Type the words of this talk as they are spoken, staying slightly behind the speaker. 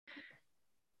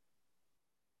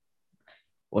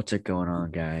What's it going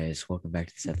on, guys? Welcome back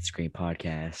to the Set the Screen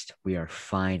podcast. We are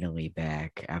finally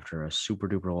back after a super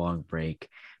duper long break.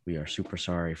 We are super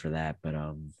sorry for that, but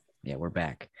yeah, we're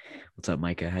back. What's up,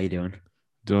 Micah? How you doing?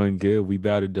 Doing good. We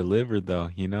about to deliver though.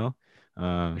 For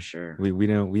Um sure. we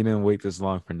didn't wait this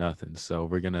long for nothing. So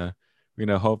we're gonna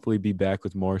hopefully be back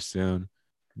with more soon.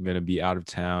 I'm gonna be out of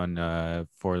town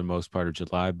for the most part of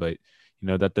July, but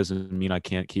that doesn't mean I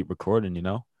can't keep recording.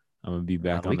 I'm gonna be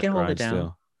back on We the can hold it grind down.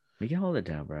 still. We can hold it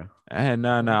down, bro. And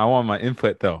no, I want my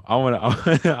input though. I wanna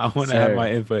I wanna have Sir.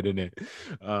 my input in it.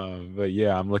 But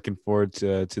yeah, I'm looking forward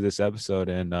to this episode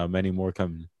and many more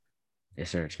coming. Yes,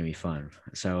 sir. It's gonna be fun.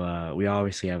 So we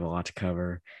obviously have a lot to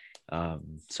cover.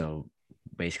 So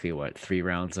basically what, 3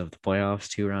 rounds of the playoffs,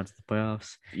 2 rounds of the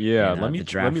playoffs, Yeah, and the let me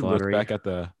draft look lottery. back at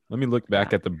the let me look Uh,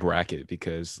 back at the bracket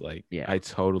because like yeah. I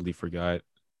totally forgot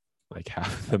like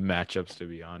half the matchups to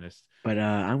be honest. But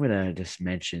I'm gonna just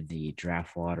mention the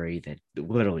draft lottery that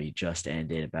literally just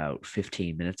ended about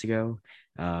 15 minutes ago.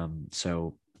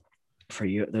 So for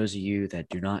you, those of you that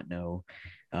do not know,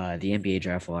 the NBA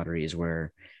draft lottery is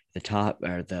where the top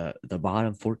or the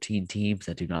bottom 14 teams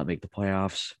that do not make the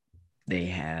playoffs, they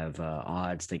have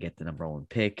odds to get the number one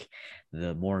pick.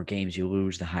 The more games you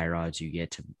lose, the higher odds you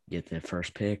get to get the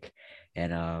first pick.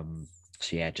 And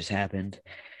so yeah, it just happened.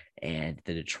 And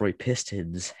the Detroit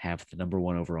Pistons have the number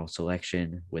one overall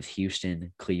selection with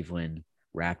Houston, Cleveland,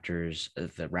 the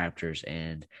Raptors,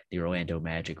 and the Orlando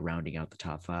Magic rounding out the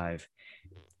top five.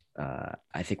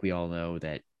 I think we all know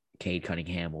that Cade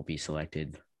Cunningham will be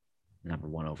selected number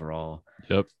one overall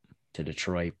Yep. to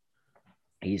Detroit.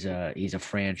 He's a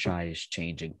franchise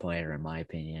changing player in my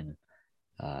opinion.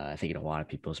 I think in a lot of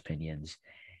people's opinions.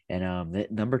 And the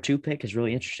number two pick is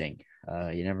really interesting.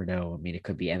 You never know. I mean, it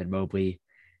could be Evan Mobley.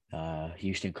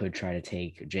 Houston could try to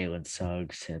take Jalen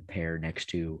Suggs to pair next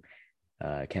to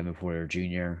Kevin Porter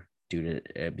Jr.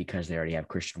 Because they already have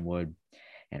Christian Wood.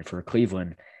 And for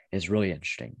Cleveland, it's really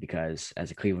interesting because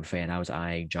as a Cleveland fan, I was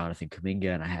eyeing Jonathan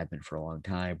Kuminga, and I have been for a long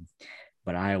time.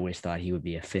 But I always thought he would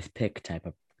be a fifth pick type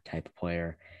of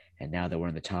player. And now that we're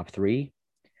in the top three,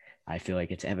 I feel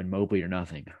like it's Evan Mobley or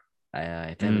nothing.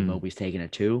 If Evan Mm. Mobley's taking a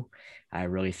two, I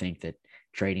really think that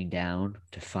trading down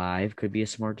to five could be a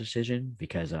smart decision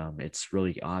because it's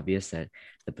really obvious that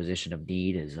the position of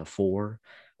need is a four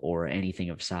or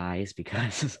anything of size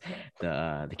because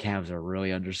the Cavs are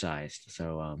really undersized.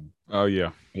 So Oh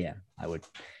yeah. yeah, I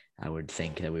would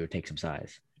think that we would take some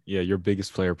size. Yeah, your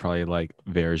biggest player probably like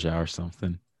Verja or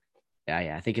something.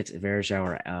 Yeah, I think it's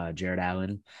Verjao or Jared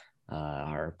Allen.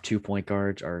 Our 2 point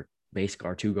guards, our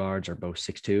two guards are both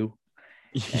 6'2",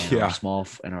 and Yeah.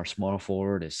 our small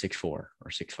forward is 6'4" or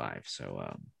 6'5".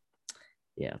 So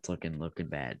yeah, it's looking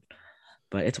bad,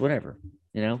 but it's whatever.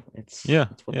 Yeah. It's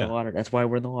what the Yeah. lottery. That's why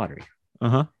we're in the lottery.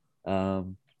 Uh-huh.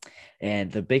 Um,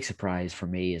 and the big surprise for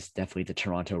me is definitely the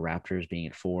Toronto Raptors being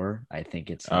at four. I think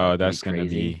it's Oh, pretty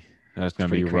crazy. that's It's gonna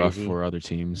pretty be rough crazy. for other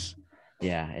teams.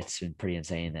 Yeah, it's been pretty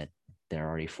insane that they're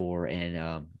already four.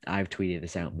 And I've tweeted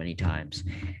this out many times.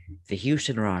 The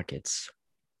Houston Rockets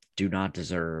do not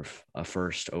deserve a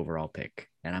first overall pick.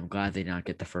 And I'm glad they did not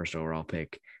get the first overall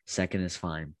pick. Second is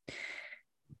fine.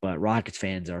 But Rockets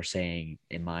fans are saying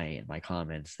in my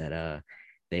comments that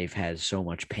they've had so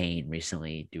much pain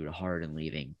recently due to Harden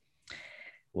leaving.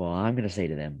 Well, I'm gonna say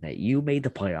to them that you made the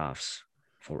playoffs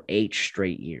for 8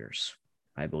 straight years,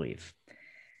 I believe.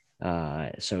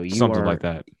 So Something like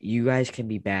that. you guys can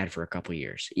be bad for a couple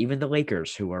years. Even the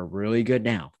Lakers, who are really good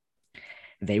now,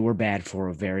 they were bad for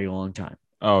a very long time.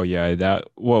 Oh yeah, that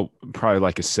well, probably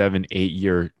like a 7, 8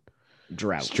 year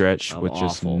Drought stretch of with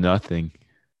just awful. nothing.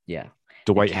 Yeah.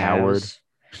 The Dwight Howard. Cavs,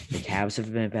 the Cavs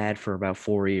have been bad for about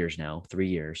 4 years now, 3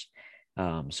 years.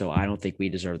 So I don't think we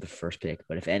deserve the first pick,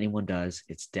 but if anyone does,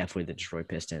 it's definitely the Detroit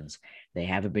Pistons. They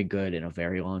haven't been good in a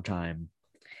very long time,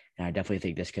 and I definitely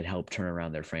think this could help turn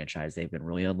around their franchise. They've been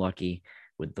really unlucky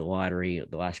with the lottery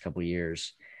the last couple of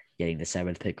years, getting the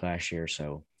seventh pick last year.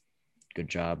 So good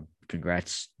job,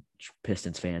 congrats,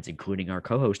 Pistons fans, including our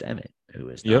co-host Emmett, who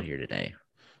is not Yep. here today.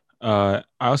 I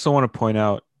also want to point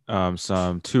out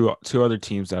some two other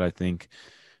teams that I think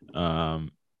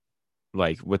um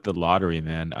like with the lottery,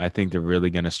 man, I think they're really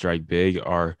gonna strike big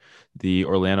are the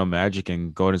Orlando Magic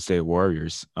and Golden State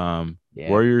Warriors. Yeah,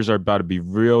 Warriors are about to be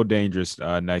real dangerous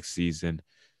next season,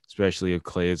 especially if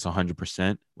Clay is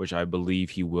 100%, which I believe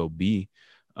he will be.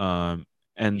 Um,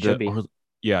 he and should be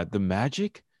the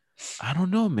Magic, I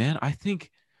don't know, man. I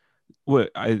think what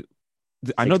I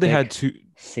know six they had pick, two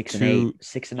six and eight, two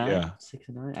 6 and 9, yeah, 6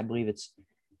 and 9. I believe it's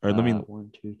or let me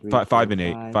one, two, three, five, four, 5 and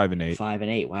 8, five, 5 and 8, 5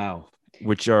 and 8. Wow,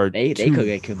 which are they could two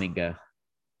get Kuminga.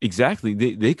 exactly.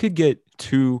 They could get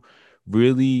two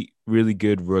really really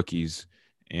good rookies,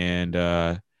 and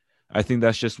I think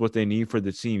that's just what they need for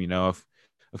the team. You know, if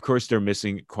of course they're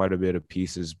missing quite a bit of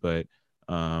pieces, but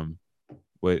um,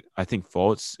 what I think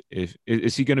Fultz, if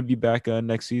is he going to be back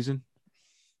next season,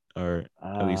 or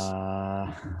at least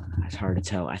Uh, it's hard to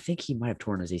tell. I think he might have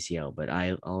torn his ACL, but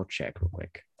I'll check real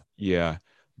quick. yeah.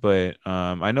 But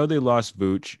I know they lost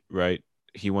Vooch, right?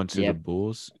 He went to the Yep,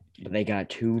 Bulls. but they got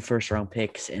two first round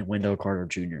picks and Wendell Carter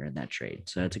Jr. in that trade,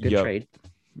 so it's a good Yep. trade.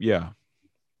 Yeah.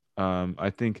 I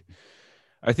think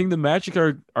the Magic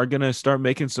are gonna start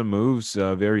making some moves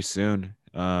very soon.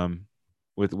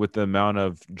 With the amount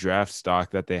of draft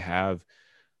stock that they have,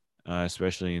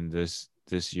 especially in this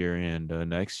year and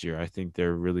next year, I think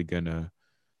they're really gonna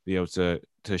be able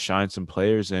to shine some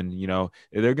players, and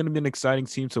they're gonna be an exciting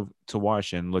team to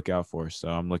watch and look out for. So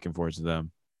I'm looking forward to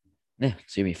them. Yeah,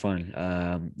 it's gonna be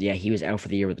fun. Yeah, he was out for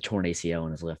the year with a torn ACL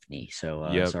in his left knee.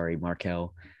 So Yep. sorry,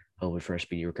 Markel. Hoping for a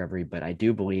speedy recovery, but I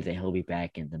do believe that he'll be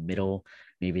back in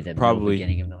maybe the middle Probably.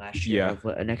 beginning of the last year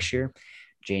Yeah. of next year,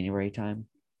 January time.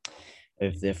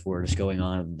 If we're just going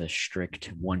on the strict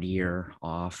 1 year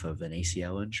off of an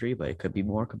ACL injury, but it could be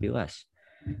more, could be less.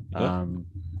 Yeah. Um,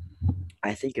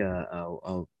 I think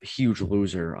a huge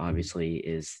loser, obviously,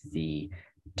 is the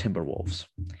Timberwolves.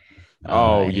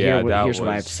 Oh And yeah, that here's what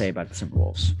I have to say was about the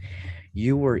Timberwolves.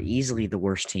 You were easily the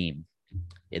worst team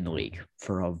in the league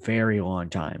for a very long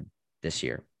time this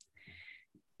year.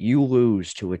 You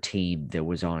lose to a team that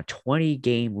was on a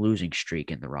 20-game losing streak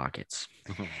in the Rockets.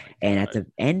 oh my And at god.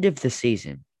 the end of the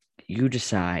season, you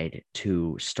decide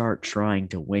to start trying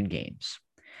to win games.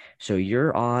 So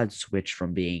your odds switch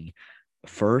from being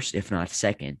first, if not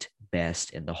second, best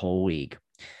in the whole league.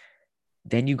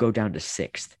 Then you go down to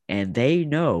sixth. And they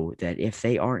know that if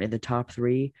they aren't in the top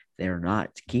three, they're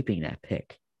not keeping that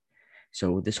pick.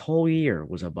 So this whole year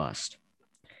was a bust.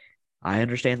 I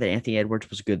understand that Anthony Edwards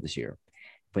was good this year,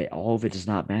 but all of it does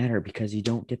not matter because you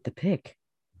don't get the pick.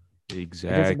 It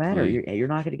doesn't matter. Exactly. You're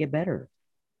not going to get better.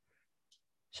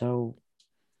 So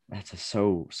that's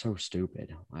so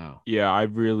stupid. Wow. Yeah, I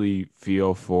really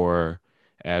feel for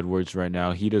Edwards right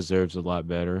now. He deserves a lot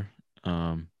better.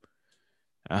 Um,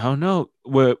 I don't know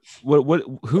what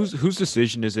whose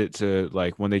decision is it to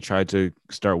like when they try to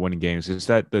start winning games? Is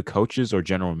that the coaches or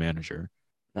general manager?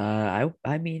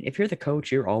 I mean, if you're the coach,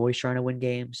 you're always trying to win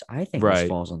games. I think this Right.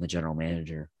 falls on the general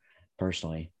manager,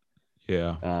 personally.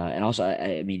 Yeah. And also,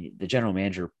 I mean, the general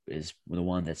manager is the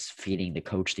one that's feeding the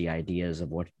coach the ideas of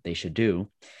what they should do,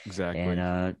 and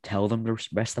Exactly. tell them to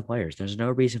rest the players. There's no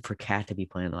reason for Cat to be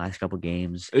playing the last couple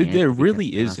games and There to be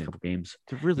really the last isn't. couple games.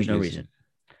 There There's really no isn't. reason.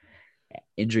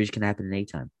 Injuries can happen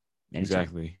anytime.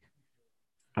 Exactly.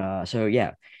 So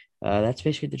yeah, that's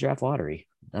basically the draft lottery.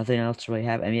 Nothing else really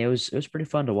happened. I mean, it was pretty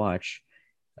fun to watch.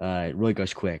 It really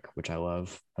goes quick, which I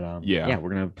love. But yeah, Yeah.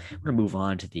 we're gonna move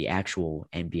on to the actual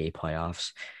NBA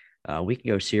playoffs. We can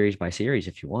go series by series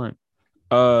if you want.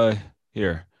 Uh,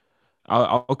 Here.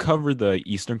 I'll cover the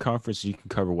Eastern Conference. You can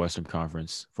cover Western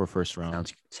Conference for first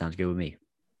round. Sounds good with me.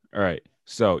 All right.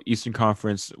 So Eastern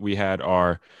Conference, we had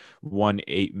our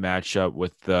 1-8 matchup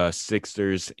with the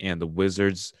Sixers and the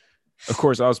Wizards. Of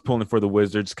course, I was pulling for the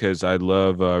Wizards because I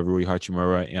love Rui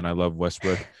Hachimura and I love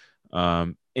Westbrook.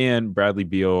 And Bradley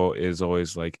Beal has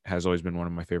always been one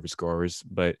of my favorite scorers.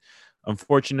 But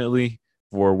unfortunately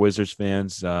for Wizards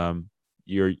fans,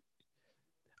 you're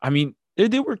I mean,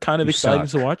 they were kind of You exciting to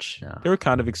suck. watch. No, They were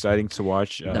kind of exciting to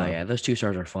watch. no, yeah, those two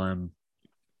stars are fun.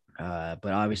 But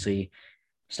obviously,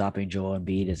 stopping Joel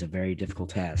Embiid is a very difficult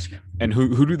task. And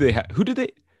who do they have? Who do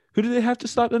they have to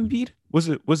stop Embiid? Was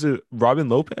it Robin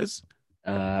Lopez?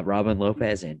 Robin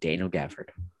Lopez and Daniel Gafford.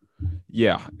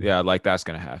 Yeah, like that's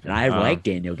gonna And happen. I like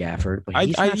Daniel Gafford, but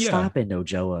he's not Yeah, stopping no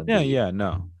Joel yeah, Embiid. yeah.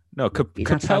 No, He's not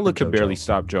Capella stopping could barely JoJo.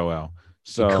 stop Joel.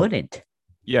 He So couldn't.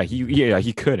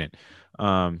 he couldn't.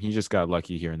 He just got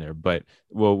lucky here and there. But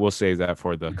we'll save that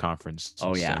for the conference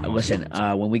Oh yeah. Listen,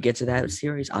 series. when we get to that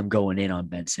series, I'm going in on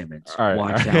Ben Simmons. All right,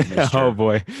 Watch all out, right. Oh mister.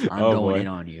 boy, I'm oh going in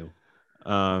boy. on you.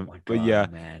 Oh my But God, yeah,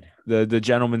 I'm mad. the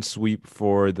gentleman sweep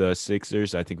for the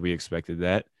Sixers. I think we expected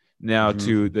that. Now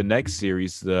to Mm-hmm. the next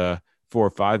series, the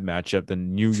 4-5 matchup, the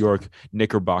New York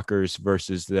Knickerbockers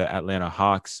versus the Atlanta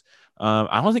Hawks.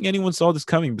 I don't think anyone saw this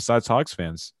coming besides Hawks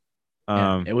fans.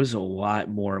 Yeah, Um, it was a lot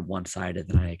more one-sided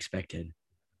than I expected.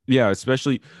 yeah,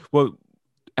 especially well,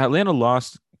 Atlanta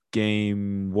lost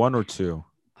game one or two.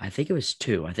 I think it was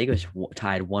two. I think it was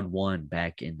tied 1-1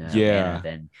 back in Atlanta. Yeah,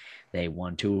 Then they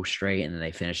won two straight, and then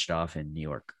they finished off in New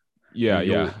York. New yeah,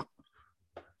 York.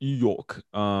 New York.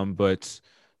 But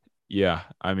yeah,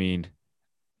 I mean,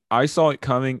 I saw it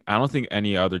coming. I don't think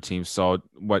any other team saw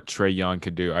what Trey Young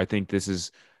could do. I think this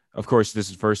is of course, this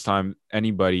is the first time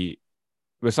anybody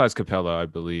besides Capella, I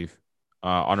believe,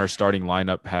 on our starting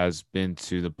lineup has been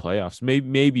to the playoffs.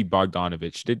 Maybe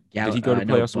Bogdanovich. Did he go to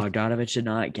No, playoffs with? Bogdanovich did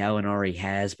not. Gallinari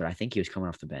has, but I think he was coming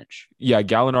off the bench. Yeah,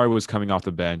 Gallinari was coming off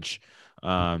the bench.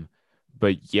 Um,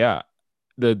 but yeah,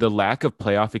 the lack of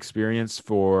playoff experience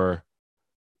for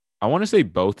I want to say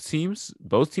both teams.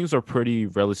 Both teams are pretty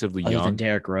relatively Other than young.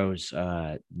 Derrick Rose,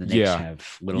 the Knicks Yeah,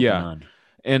 have little to yeah, none.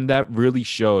 and that really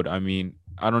showed. I mean,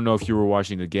 I don't know if you were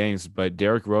watching the games, but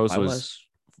Derrick Rose I was was.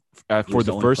 He for was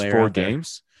the the only first player four out there.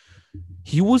 games.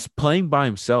 He was playing by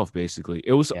himself basically.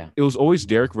 Yeah. It was always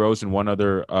Derrick Rose and one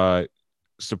other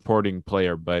supporting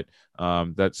player, but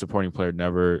that supporting player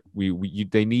never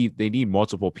they need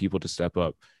multiple people to step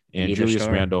up. They And need their Julius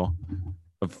star. Randle,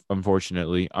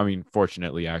 unfortunately, I mean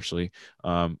fortunately actually,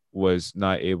 was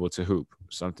not able to hoop.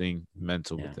 Something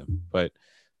mental Yeah. with him. But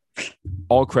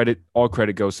all credit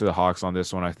goes to the Hawks on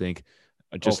this one, I think.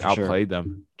 Oh, Just for sure. outplayed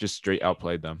them. Just straight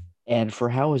outplayed them. And for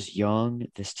how as young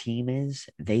this team is,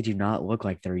 they do not look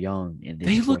like they're young in these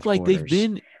They look fourth like quarters.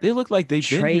 they look like they've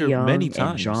been Trey here many Young and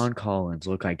times. John Collins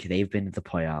look like they've been to the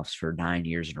playoffs for 9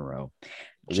 years in a row.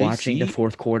 Watching the JC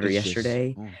fourth quarter is just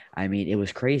yesterday, I mean, it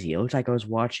was crazy. It looked like I was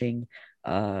watching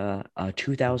a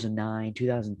 2009,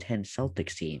 2010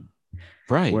 Celtics team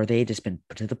right. where they just been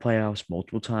to the playoffs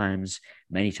multiple times,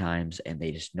 many times, and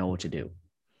they just know what to do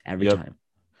every Yep. time.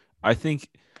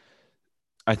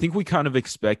 I think we kind of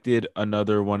expected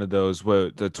another one of those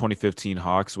what the 2015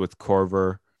 Hawks with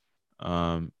Corver,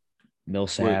 um with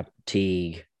Millsap,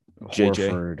 Teague, JJ.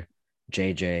 Horford,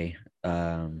 JJ.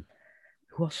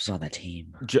 Who else was on that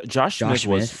team? Josh Josh Smith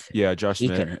was Smith. Josh He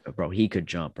Smith. could, bro. He could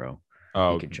jump, bro. He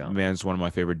Oh, could jump. man's one of my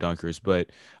favorite dunkers, but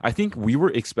I think we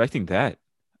were expecting that.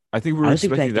 I think we I were was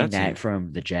expecting expecting that that team.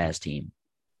 from the Jazz team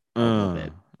Uh,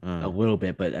 a uh, little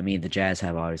bit. But I mean, the Jazz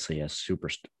have obviously a super,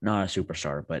 not a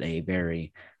superstar, but a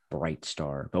very bright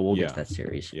star. But we'll get to yeah. that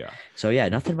series. Yeah. So yeah,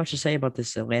 nothing much to say about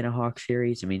this Atlanta Hawks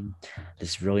series. I mean, this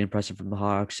is really impressive from the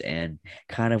Hawks and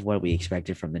kind of what we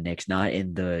expected from the Knicks, not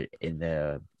in the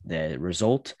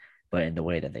result, but in the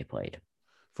way that they played.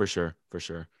 For sure. For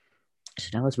sure. So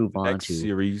now let's move on Next to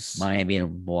series. Miami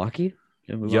and Milwaukee.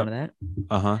 Should we move on Yep. to that?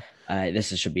 Uh-huh.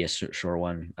 Should be a short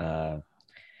one.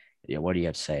 Yeah, what do you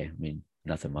have to say? I mean,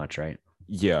 nothing much, right?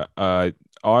 Yeah.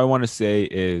 All I want to say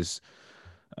is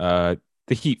uh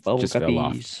the Heat Bubble just fell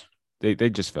off. guppies. They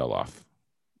just fell off.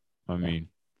 I Yeah, mean,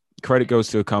 credit goes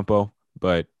to Acampo,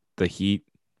 but the Heat,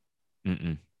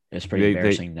 mm-mm. it's pretty They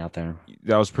embarrassing out there.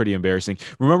 that was pretty embarrassing.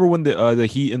 Remember when the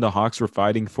Heat and the Hawks were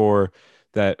fighting for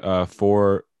that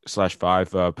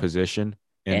 4/5 position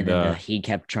in And then the he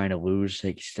kept trying to lose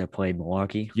like, to play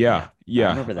Milwaukee. Yeah, yeah, I yeah.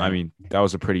 remember I that. mean, that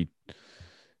was a pretty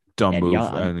dumb And move.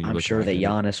 I'm Looking sure back that at it.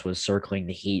 Giannis was circling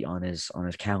the Heat on his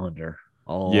calendar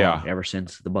all along Yeah, ever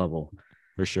since the bubble.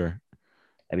 for sure.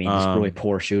 I mean, just really Um,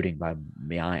 poor shooting by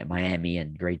Miami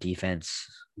and great defense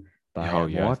by oh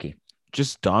yeah, Milwaukee.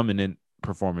 just dominant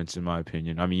performance in my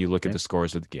opinion. I mean, you look at Yeah, the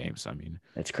scores of the games. I mean,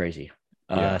 that's crazy.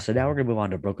 yeah, So now we're gonna move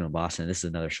on to Brooklyn and Boston. This is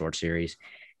another short series.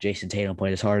 Jason Tatum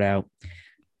played his heart out.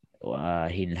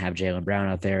 He didn't have Jalen Brown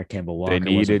out there. Kemba they Walker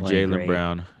wasn't needed playing Jalen great.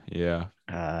 Brown. Yeah,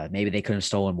 Maybe they could have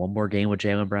stolen one more game with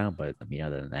Jalen Brown, but I mean,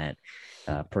 other than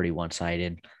that, pretty one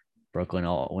sided. Brooklyn,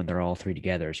 when they're all three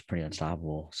together, is pretty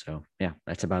unstoppable. So yeah,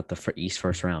 that's about the East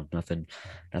first round. Nothing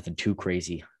too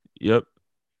crazy. yep.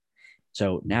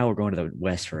 So now we're going to the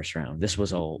West first round. This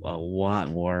was a lot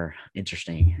more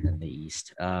interesting than the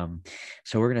East.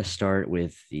 So we're gonna start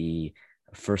with the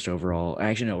first overall.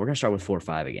 Actually, no, we're gonna start with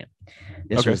 4-5 again.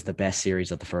 This Okay, was the best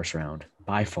series of the first round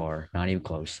by far, not even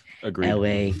close. agreed.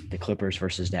 LA, the Clippers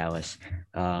versus Dallas.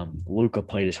 Luka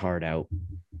played his heart out.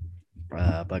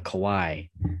 But Kawhi,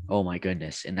 oh my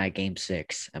goodness, in that game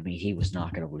 6, I mean, he was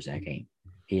not going to lose that game.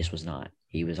 He just was not.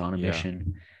 He was on a Yeah,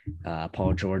 mission.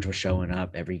 Paul George was showing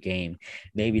up every game,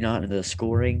 maybe not in the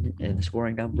scoring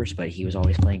numbers, but he was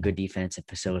always playing good defense and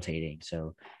facilitating.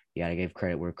 So you got to give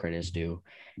credit where credit is due.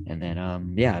 And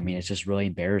then, yeah, I mean, it's just really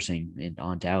embarrassing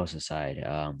on Dallas' side.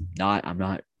 I'm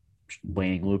not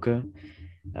blaming Luka.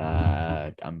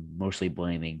 I'm mostly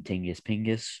blaming Tingus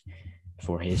Pingus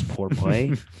for his poor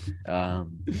play.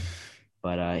 Um,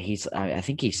 but I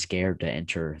think he's scared to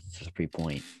enter the 3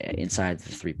 point inside the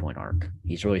 3 point arc.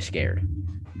 He's really scared.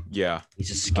 yeah. He's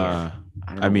just scared.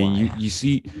 I don't I know mean, why. you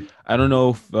see, I don't know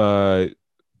if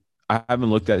I haven't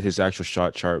looked at his actual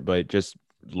shot chart, but just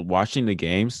watching the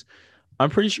games, I'm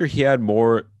pretty sure he had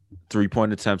more 3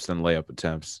 point attempts than layup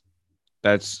attempts.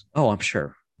 That's Oh, I'm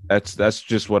sure. that's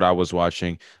just what I was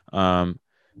watching. Um,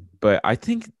 but I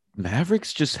think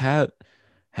Mavericks just had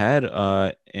had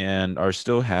and are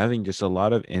still having just a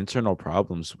lot of internal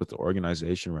problems with the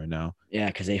organization right now. Yeah,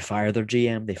 because they fired their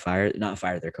GM. They fired not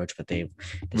fired their coach, but they Rick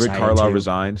decided Carlisle to.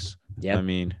 resigns. I Yep.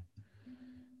 mean,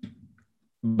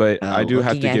 but I do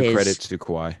have Looking to at give his credit to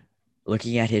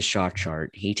Kawhi. shot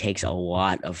chart, he takes a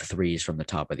lot of threes from the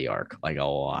top of the arc, like a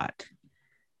lot.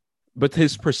 But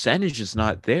his percentage is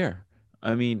not there.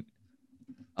 I mean,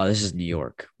 Oh, this is New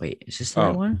York. Wait, is this the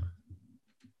right oh, one?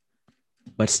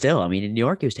 But still, I mean, in New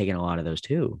York, he was taking a lot of those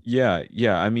too. yeah,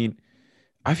 yeah. I mean,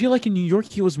 I feel like in New York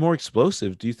he was more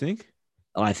explosive. Do you think?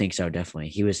 Oh, I think so. Definitely,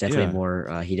 he was definitely Yeah.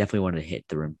 more. He definitely wanted to hit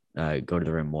the rim, go to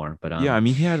the rim more. But Yeah, I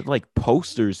mean he had like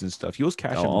posters and stuff. He was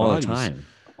catching all the bodies. time,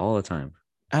 all the time.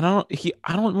 And I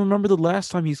don't remember the last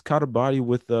time he's caught a body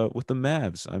with the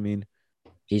Mavs. I mean,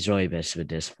 He's really been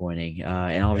disappointing.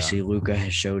 And yeah. obviously, Luca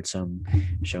has shown some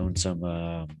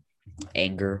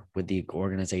anger with the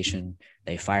organization.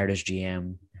 They fired his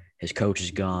GM. His coach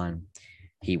is gone.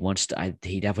 He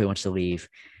definitely wants to leave.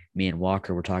 Me and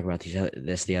Walker were talking about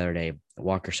this the other day.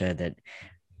 Walker said that,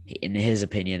 in his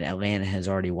opinion, Atlanta has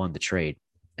already won the trade,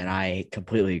 and I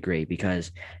completely agree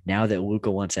because now that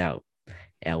Luca wants out,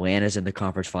 Atlanta's in the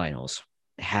conference finals.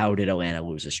 How did Atlanta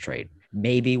lose this trade?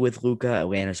 Maybe with Luca,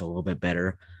 Atlanta's a little bit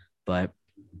better, but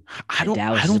I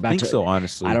Dallas is don't about think to. so,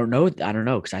 honestly. I don't know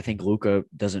because I think Luca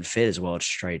doesn't fit as well as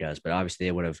Trey does. But obviously,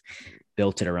 they would have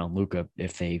built it around Luca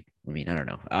if they. I mean, I don't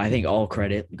know. I think all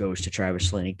credit goes to Travis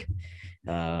Slink.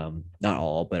 Not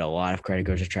all, but a lot of credit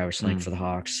goes to Travis Slink Mm, for the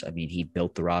Hawks. I mean, he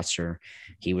built the roster.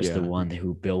 He was the yeah. one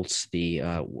who built the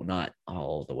not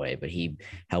all the way, but he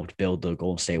helped build the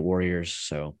Golden State Warriors.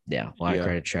 So yeah, a lot of Yeah.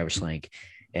 credit to Travis Slink.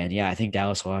 And yeah, I think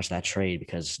Dallas lost that trade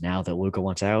because now that Luca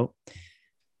wants out,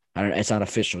 I don't. It's not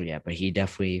official yet, but he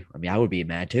definitely. I mean, I would be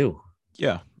mad too.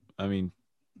 Yeah. I mean,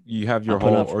 you have your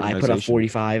whole I put up organization.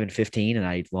 45 and 15, and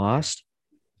I lost.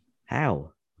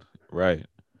 How? Right. For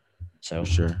So,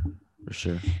 sure. For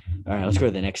sure. all right, let's go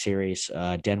to the next series.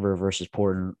 Denver versus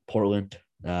Portland.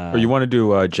 Or you want to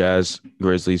do Jazz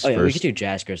Grizzlies Oh yeah, we could first? do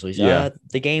Jazz Grizzlies. Yeah.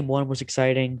 The game one was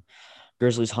exciting.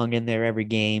 Grizzlies hung in there every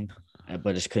game,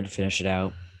 but just couldn't finish it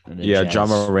out. And then Yeah, John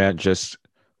Jazz. Morant just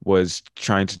was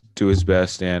trying to do his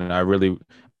best, and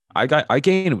I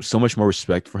gained so much more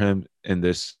respect for him in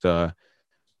this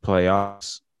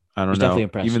playoffs. I Was don't definitely know. Even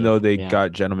impressive. though they Yeah.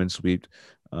 got gentlemen sweep,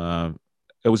 um,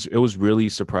 it was really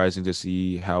surprising to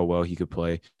see how well he could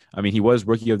play. I mean, he was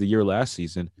rookie of the year last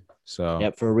season, so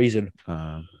Yep. For a reason.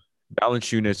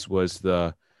 Valanciunas was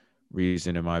the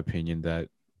reason, in my opinion, that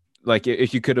like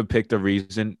if you could have picked a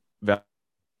reason,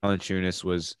 Valanciunas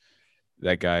was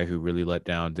that guy who really let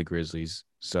down the Grizzlies.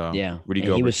 So Yeah, Rudy and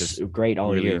he Gobert was just great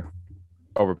all really year.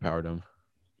 overpowered him.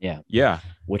 Yeah, Yeah.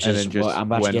 which And is then what just I'm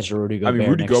about to when get to Rudy I mean Gobert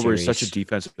Rudy next Gobert is such a series.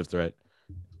 defensive threat.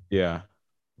 Yeah.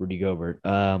 Rudy Gobert.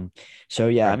 So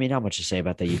yeah, I Right. mean, not much to say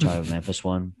about the Utah Memphis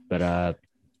one, but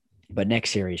next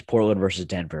series, Portland versus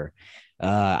Denver.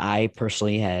 I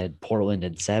personally had Portland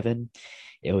in 7.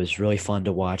 It was really fun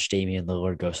to watch Damian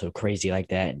Lillard go so crazy like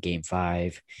that in Game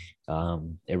 5.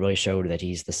 It really showed that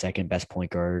he's the second best point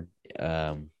guard.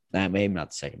 Maybe not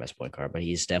the second best point guard, but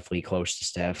he's definitely close to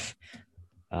Steph.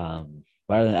 But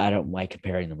I don't like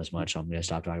comparing them as much. So I'm going to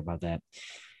stop talking about that.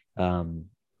 Um,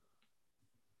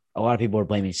 a lot of people are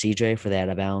blaming CJ for that out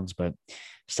of bounds, but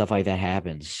stuff like that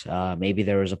happens. Maybe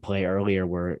there was a play earlier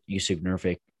where Yusuf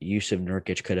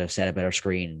Nurkic could have set a better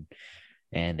screen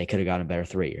and they could have gotten a better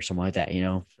three or something like that.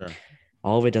 Sure.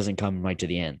 All of it doesn't come right to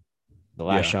the end. The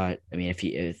last Yeah. shot, I mean,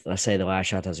 if let's say the last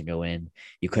shot doesn't go in,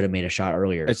 you could have made a shot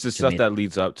earlier It's the to stuff make, that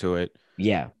leads up to it.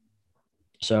 yeah. In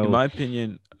So my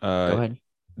opinion, go ahead.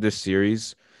 this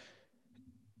series,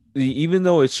 even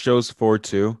though it shows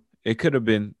 4-2, it could have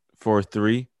been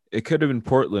 4-3. It could have been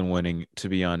Portland winning, to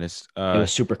be honest. It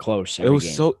was super close It every was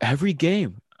game. so every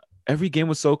game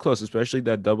was so close, especially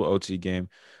that double OT game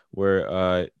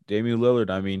where Damian Lillard,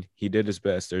 I mean, he did his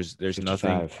best. There's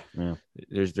nothing 55.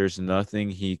 Yeah. there's nothing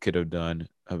he could have done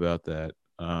about that.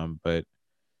 But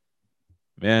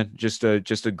man, just a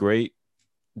great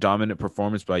dominant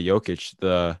performance by Jokic,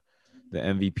 the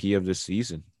MVP of the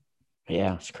season.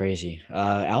 Yeah, it's crazy.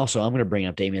 Also, I'm going to bring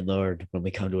up Damian Lillard when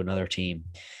we come to another team.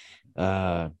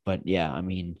 But yeah, I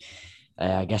mean,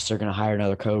 I guess they're going to hire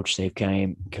another coach. They've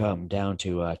come down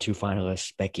to 2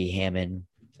 finalists, Becky Hammon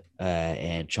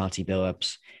and Chauncey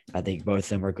Billups. I think both of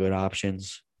them are good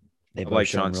options. They I both like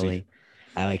shown Chauncey. really.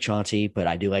 I like Chauncey, but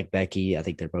I do like Becky. I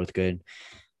think they're both good.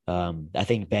 I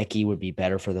think Becky would be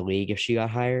better for the league if she got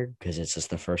hired because it's just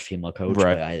the first female coach.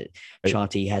 Right. But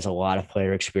Chauncey has a lot of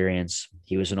player experience.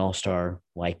 He was an all-star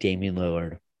like Damian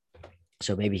Lillard.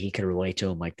 So maybe he could relate to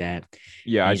him like that.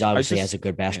 Yeah, And he's I obviously has just a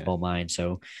good yeah, basketball mind.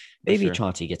 So for maybe sure.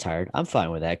 Chauncey gets hired. I'm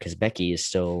fine with that because Becky is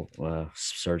still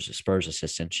Spurs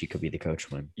assistant. She could be the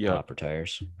coach when Yep. Pop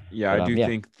retires. Yeah, But I do yeah,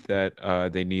 think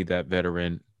that they need that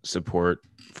veteran support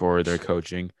for their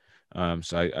coaching.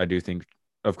 So I do think,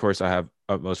 of course, I have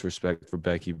utmost respect for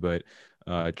Becky, but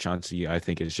Chauncey, I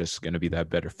think, is just going to be that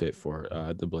better fit for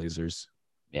the Blazers.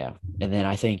 yeah. And then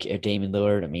I think if Damian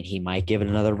Lillard, I mean, he might give it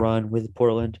another run with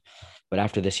Portland. But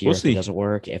after this We'll year, see.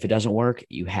 if it doesn't work,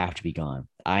 you have to be gone.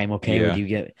 I'm okay with Yeah,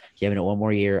 you giving it one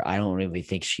more year. I don't really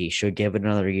think she should give it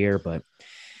another year, but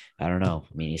I don't know.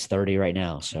 I mean, he's 30 right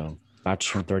now, so about to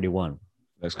turn 31.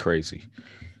 that's crazy.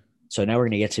 So now we're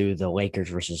gonna get to the Lakers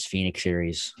versus Phoenix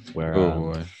series, where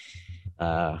Oh boy.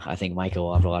 I think Micah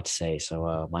will have a lot to say.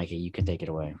 So Micah, you can take it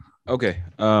away. Okay.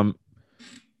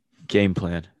 Game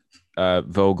plan.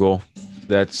 Vogel.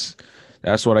 That's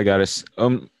that's what I got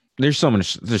to. There's so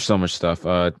much stuff.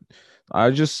 I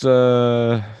just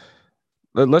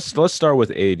let's start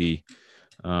with AD.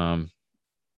 Um,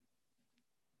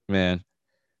 man,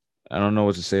 I don't know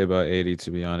what to say about AD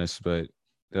to be honest, but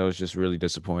that was just really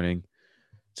disappointing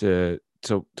to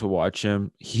watch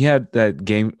him. He had that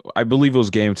game, I believe it was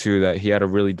game 2 that he had a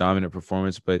really dominant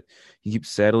performance, but he keeps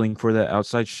settling for that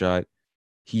outside shot.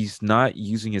 He's not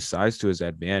using his size to his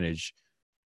advantage.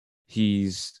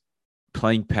 He's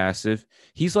playing passive.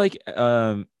 He's like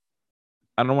I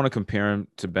don't want to compare him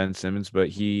to Ben Simmons, but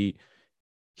he's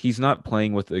not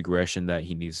playing with the aggression that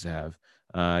he needs to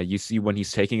have. You see when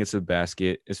he's taking it to the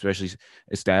basket, especially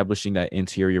establishing that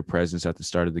interior presence at the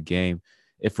start of the game,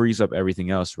 it frees up everything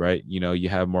else, right? You know, you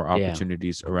have more Yeah.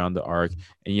 opportunities around the arc,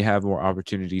 and you have more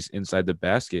opportunities inside the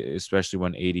basket, especially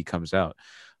when AD comes out.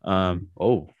 Um,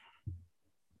 Oh,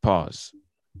 Pause.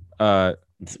 play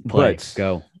But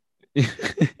go.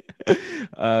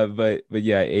 but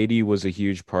yeah, AD was a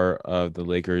huge part of the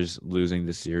Lakers losing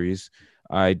the series.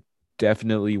 I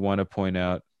definitely want to point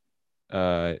out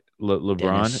LeBron.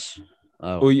 Dennis.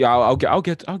 Oh Oh, yeah, I'll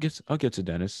get to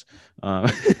Dennis. Um,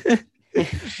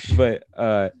 but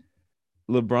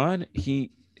LeBron,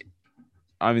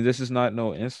 I mean, this is not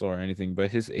no insult or anything,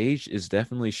 but his age is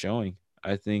definitely showing.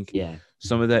 I think yeah.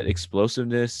 some of that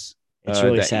explosiveness, It's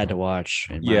really that sad to watch,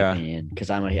 in my yeah, opinion, because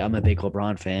I'm a big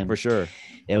LeBron for fan. sure.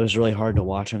 It was really hard to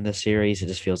watch him this series. It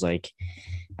just feels like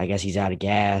I guess he's out of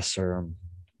gas, or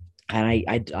and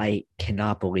I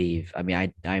cannot believe. I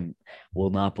mean, I will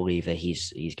not believe that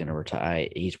he's gonna retire.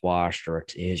 He's washed or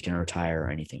he's gonna retire or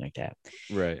anything like that.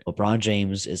 Right. LeBron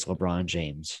James is LeBron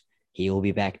James. He will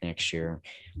be back next year.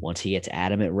 Once he gets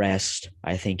Adam at rest,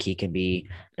 I think he can be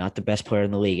not the best player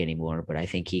in the league anymore, but I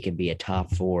think he can be a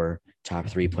top 4, top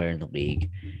 3 player in the league.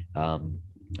 Um,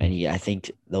 I think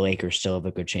the Lakers still have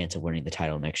a good chance of winning the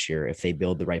title next year if they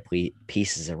build the right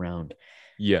pieces around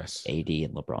Yes. AD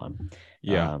and LeBron.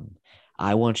 Yeah. Um,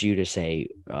 I want you to say,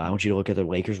 I want you to look at the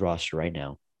Lakers roster right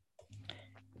now.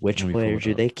 Let Which me pull players it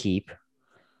do up. they keep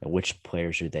and which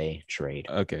players do they trade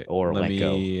Okay. or Let let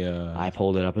go? me I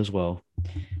pulled it up as well.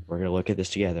 We're going to look at this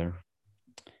together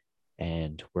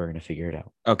and we're going to figure it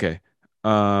out. okay.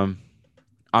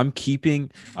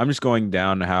 I'm just going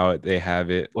down how they have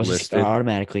it Was this listed.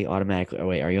 automatically? Oh,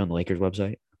 wait, are you on the Lakers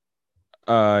website?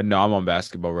 No, I'm on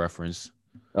Basketball Reference.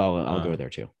 Oh, I'll Uh go there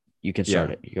too. You can start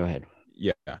yeah. it. Go ahead.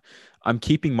 Yeah. I'm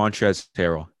keeping Montrezl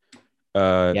Harrell.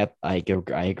 Uh Yep, I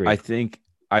I agree. think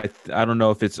I don't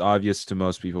know if it's obvious to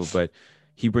most people, but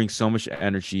he brings so much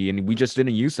energy and we just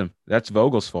didn't use him. That's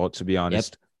Vogel's fault, to be Yep,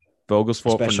 honest. Vogel's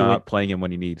fault for especially not playing him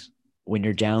when he needs. when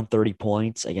you're down 30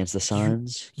 points against the You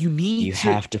Suns, you need you to.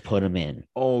 have to put them in.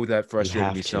 Oh, that You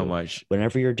frustrated me have so to. much.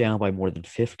 Whenever you're down by more than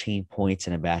 15 points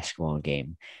in a basketball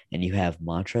game and you have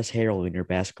Montrezl Harrell in your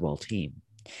basketball team,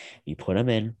 you put him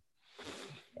in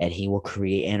and he will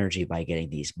create energy by getting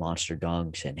these monster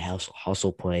dunks and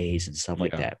hustle plays and stuff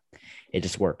like Yeah. that. It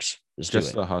just works. Just do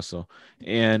Just it. the hustle.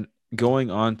 And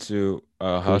going on to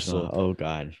Kuzma. hustle, Oh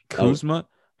God. Oh, Kuzma,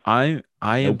 I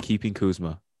am nope. keeping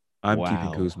Kuzma. I'm keeping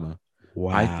Wow. Kuzma.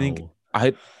 I think Wow.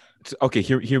 I okay,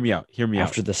 hear me out. Hear me out.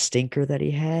 After the stinker that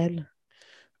he had,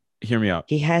 Hear me out.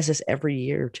 he has this every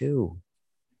year too.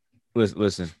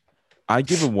 Listen. I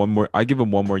give him one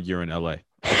more year in LA.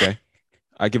 Okay?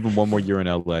 I give him one more year in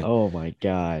LA. Oh my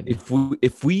God.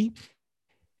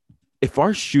 If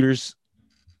our shooters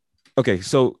okay,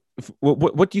 so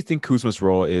what do you think Kuzma's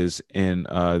role is in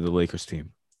the Lakers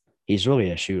team? He's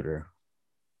really a shooter.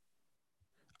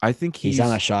 I think He's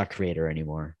not a he's shot creator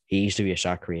anymore. He used to be a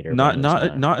shot creator, but now he's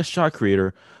not. not a shot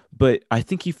creator, but I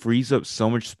think he frees up so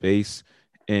much space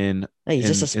in Hey, he's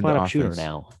just a in the spot up shooter offense.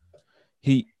 now.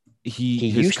 He He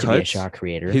his used to be a cuts shot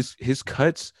creator. his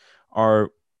cuts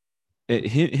are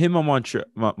him and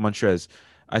Montrez,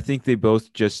 I think they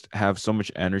both just have so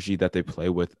much energy that they play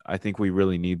with. I think we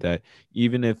really need that.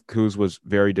 Even if Kuz was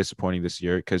very disappointing this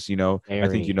year, because I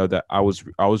think Very. that I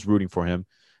was rooting for him,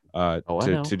 Oh, I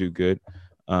to know. do good,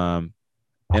 um,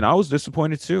 and I was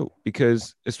disappointed too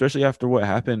because especially after what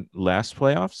happened last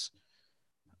playoffs,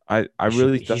 I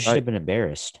really He should thought, have been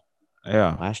embarrassed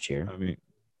yeah, last year.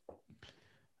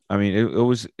 I mean,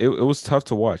 it was tough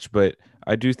to watch, but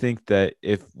I do think that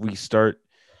if we start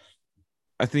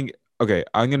I think okay,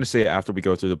 I'm gonna say it after we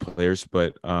go through the players,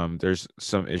 but there's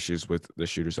some issues with the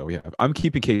shooters that we have. I'm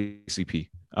keeping KCP.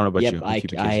 I don't know about Yep, you. I'm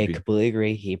keeping I KCP. completely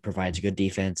agree. He provides good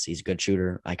defense. He's a good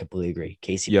shooter. I completely agree.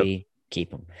 Yep, KCP,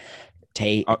 keep him.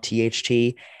 I'll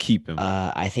THT, keep him.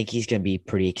 I think he's going to be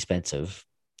pretty expensive.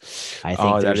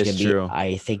 Oh, that is true.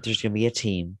 I think there's going to be a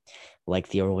team like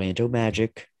the Orlando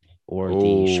Magic or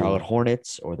the Charlotte Oh,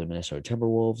 Hornets or the Minnesota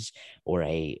Timberwolves or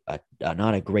a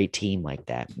not a great team like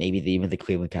that. Maybe even the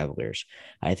Cleveland Cavaliers.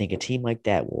 I think a team like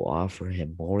that will offer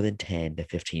him more than 10 to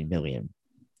 15 million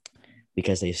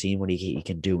because they've seen what he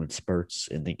can do in spurts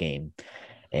in the game.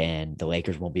 And the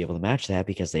Lakers won't be able to match that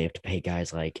because they have to pay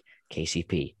guys like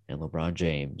KCP and LeBron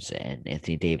James and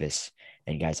Anthony Davis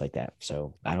and guys like that.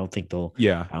 So yeah. I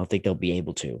don't think they'll be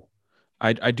able to.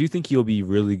 I do think he'll be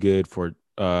really good for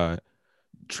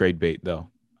trade bait though.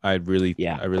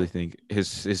 Yeah. I really think his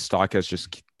stock has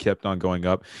just kept on going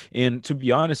up. And to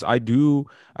be honest, I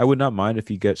would not mind if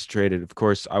he gets traded. Of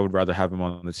course, I would rather have him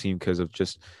on the team because of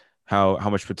just how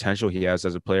much potential he has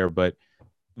as a player, but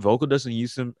Vogel doesn't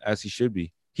use him as he should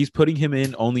be. He's putting him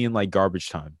in only in like garbage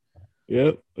time.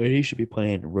 Yep. And he should be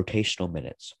playing rotational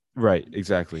minutes. Right,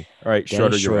 exactly. All right, Dennis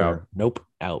Schroeder, you're out. Schroeder, nope,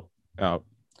 out. Out.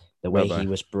 The Bye way he bye.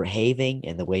 was behaving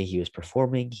and the way he was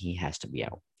performing, he has to be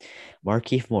out.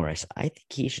 Markeith Morris, I think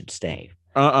he should stay.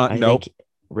 I Nope. think,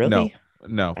 No. really?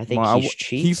 No. I think he's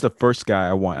cheap. He's the first guy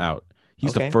I want out.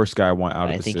 He's the Okay. first guy I want out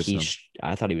of I the think system.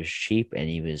 I thought he was cheap and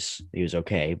he was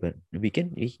okay, but we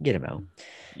can get him out.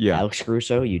 Yeah. Alex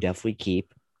Caruso, you definitely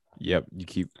keep. Yep. You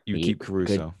keep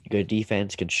Caruso. Good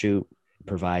defense, can shoot,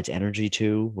 provides energy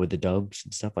too with the dubs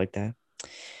and stuff like that.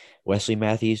 Wesley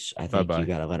Matthews, I Bye think you bye.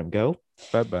 gotta let him go.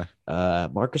 Bye bye.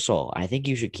 Marcus All, I think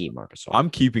you should keep Marcus All I'm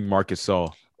keeping Marcus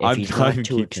Sol. I'm not even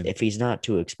keeping. if he's not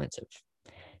too expensive.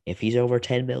 If he's over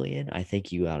 10 million, I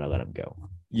think you gotta let him go.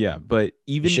 Yeah, but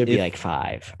He even should be if like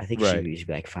five. I think right, he should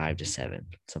be like 5 to 7,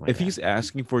 something like if that. he's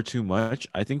asking for too much,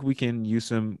 I think we can use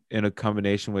him in a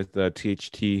combination with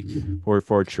THT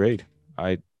for a trade.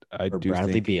 I I Or do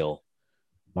Bradley think Beal,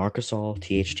 Marcus All,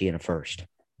 THT, and a first.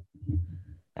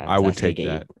 I would That's gonna take get you.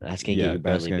 that. That's gonna get Yeah, you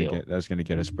Bradley Beal that's gonna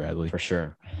get us Bradley. for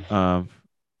sure. Um,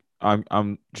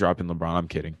 I'm dropping LeBron. I'm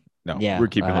kidding. No, we're Yeah.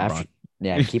 keeping After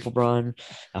LeBron. keep LeBron.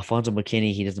 Alfonso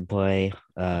McKinney, he doesn't play.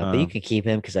 But you um, can keep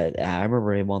him because I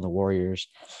remember him on the Warriors.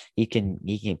 He can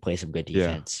play some good yeah,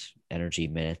 defense, energy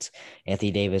minutes.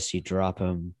 Anthony Davis, you drop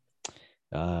him.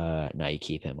 No, you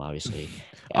keep him obviously.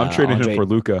 I'm trading him for Andre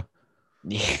Luca.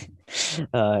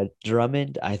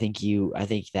 Drummond, I think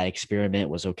that experiment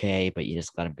was okay, but you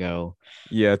just let him go.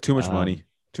 Yeah, too much money. Um,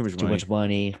 Too much too money. much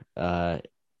money.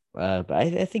 But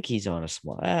I think he's on a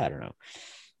small. I don't know.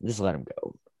 Just let him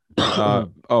go.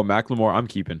 Oh, Macklemore. I'm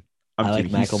keeping. I'm I like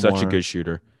keeping. He's such a Macklemore. good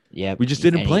shooter. Yep, We just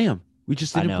didn't and play him. We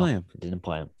just I didn't play know him. didn't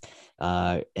play him.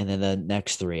 And then the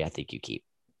next three, I think you keep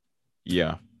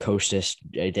Yeah. Kostas.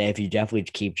 If you definitely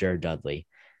keep Jared Dudley,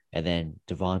 and then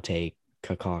Devontae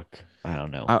Kakok. I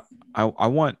don't know. I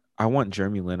want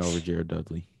Jeremy Lin over Jared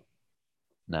Dudley.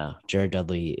 No, Jared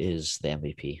Dudley is the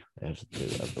MVP of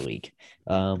the league.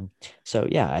 So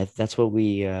yeah, that's what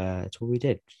we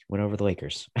did. Went over the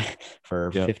Lakers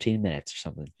for Yep. 15 minutes or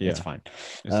something. It's Yeah. fine.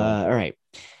 It's all All right.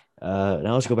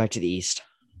 Now let's go back to the East.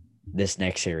 This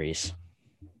next series,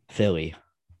 Philly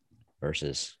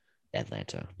versus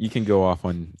Atlanta. you can go off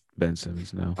on Ben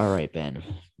Simmons now. All right, Ben.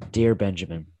 Dear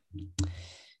Benjamin.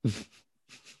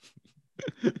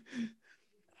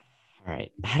 All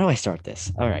right. How do I start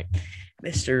this? All right.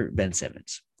 Mr. Ben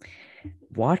Simmons,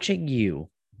 watching you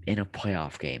in a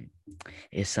playoff game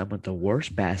is some of the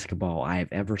worst basketball I have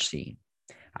ever seen.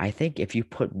 I think if you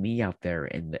put me out there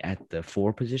at the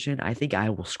 4 position, I think I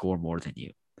will score more than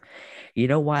you. You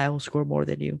know why I will score more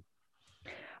than you?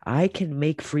 I can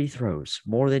make free throws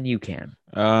more than you can.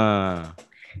 Ah,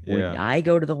 When yeah. I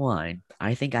go to the line,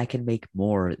 I think I can make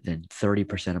more than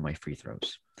 30% of my free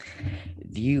throws.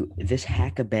 This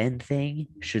hack a bend thing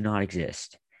should not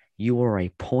exist. You are a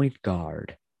point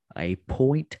guard. A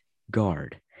point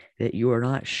guard. That you are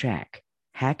not Shaq.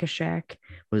 Hack a Shaq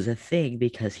was a thing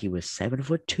because he was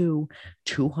 7'2",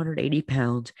 280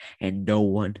 pounds, and no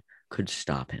one could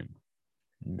stop him.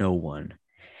 No one.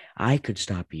 I could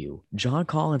stop you. John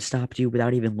Collins stopped you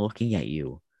without even looking at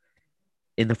you.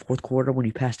 In the fourth quarter when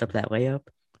you passed up that layup,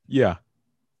 Yeah.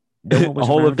 no one A was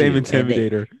Hall of around Fame you,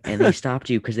 intimidator. and they stopped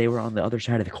you because they were on the other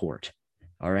side of the court.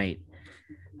 All right.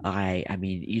 I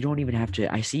mean, you don't even have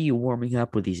to. I see you warming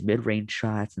up with these mid-range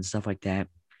shots and stuff like that.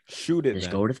 Shoot it Just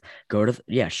then.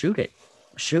 yeah, shoot it.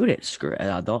 Screw.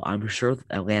 I'm sure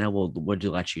Atlanta would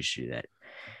let you do that.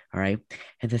 All right.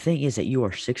 And the thing is that you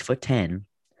are 6'10",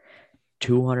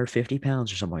 250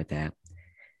 pounds or something like that.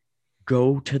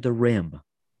 Go to the rim.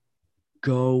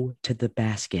 Go to the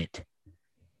basket.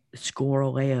 Score a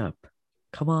layup.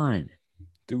 Come on.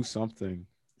 Do something.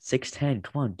 6'10".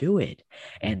 Come on, do it.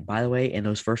 And by the way, in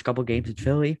those first couple games in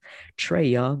Philly, Trae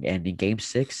Young, and in game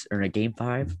 6 or in game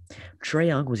 5, Trae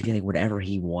Young was getting whatever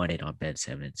he wanted on Ben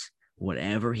Simmons,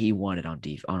 whatever he wanted on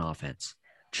offense.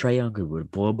 Trae Young would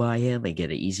blow by him and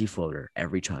get an easy floater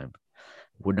every time.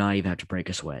 Would not even have to break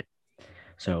a sweat.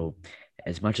 So,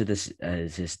 as much of this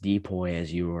as this depoy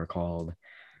as you were called,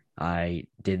 I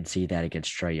didn't see that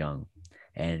against Trae Young.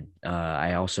 And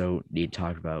I also need to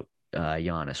talk about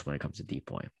Giannis when it comes to deep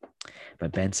point.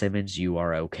 But Ben Simmons, you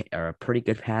are a pretty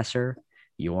good passer.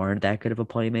 You aren't that good of a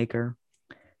playmaker.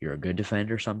 You're a good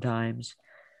defender sometimes.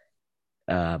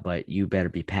 But you better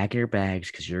be packing your bags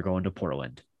because you're going to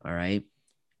Portland. All right.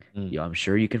 Mm. I'm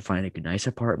sure you can find a nice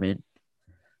apartment,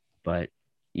 but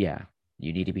yeah,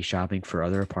 you need to be shopping for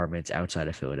other apartments outside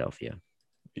of Philadelphia.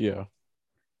 Yeah.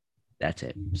 That's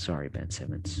it. Sorry, Ben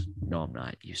Simmons. No, I'm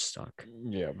not. You suck.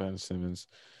 Yeah, Ben Simmons.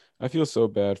 I feel so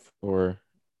bad for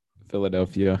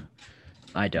Philadelphia.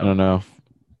 I I don't don't. know.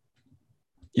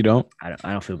 You don't? I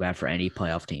don't feel bad for any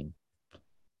playoff team.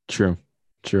 True.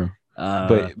 True.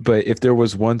 Uh, But if there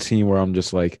was one team where I'm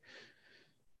just like,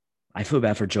 I feel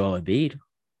bad for Joel Embiid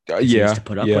because he has to yeah,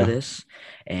 put up with yeah. this,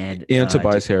 and And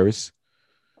Tobias Harris.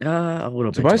 a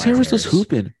little bit. Tobias Tobias Harris was Harris.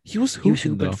 hooping. He was He was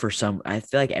hooping hooping though. for some. I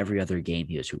feel like every other game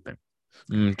he was hooping.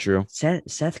 True.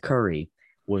 Seth Curry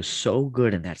was so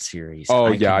good in that series. Oh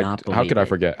I yeah. cannot How could believe I it.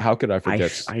 forget? How could I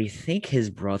forget? I think his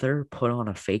brother put on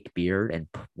a fake beard and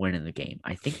went in the game.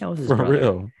 I think that was his For brother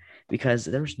real. because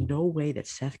there's no way that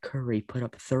Seth Curry put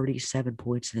up 37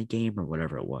 points in a game or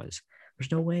whatever it was.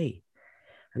 There's no way.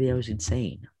 I mean, that was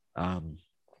insane.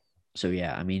 So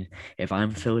yeah, I mean, if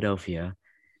I'm Philadelphia,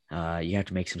 you have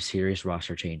to make some serious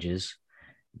roster changes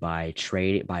by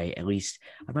at least.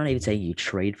 I'm not even saying you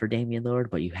trade for Damian Lillard,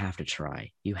 but you have to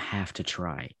try. You have to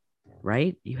try,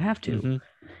 right? You have to. Mm-hmm.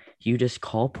 You just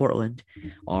call Portland,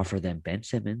 offer them Ben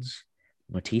Simmons,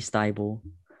 Matisse Thybulle,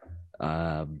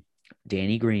 um,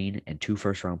 Danny Green, and 2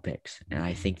 first-round picks, and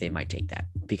I think they might take that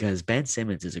because Ben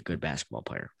Simmons is a good basketball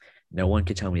player. No one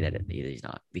can tell me that he's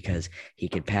not because he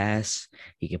can pass,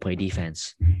 he can play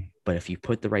defense, but if you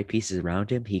put the right pieces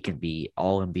around him, he can be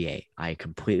all NBA. I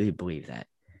completely believe that.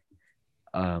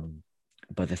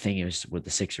 But the thing is with the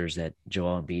Sixers that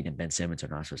Joel Embiid and Ben Simmons are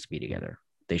not supposed to be together.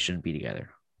 They shouldn't be together.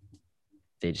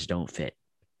 They just don't fit.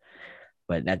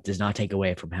 But that does not take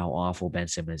away from how awful Ben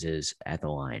Simmons is at the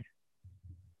line.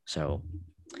 So,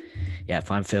 yeah,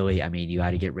 if I'm Philly, I mean, you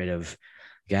got to get rid of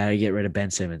Ben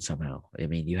Simmons somehow. I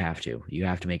mean, you have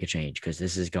to make a change because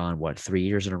this has gone 3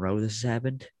 years in a row. This has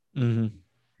happened. Mm-hmm.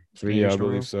 3 Yeah, years I in a row.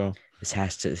 believe so. This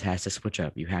has to switch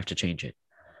up. You have to change it.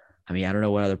 I mean, I don't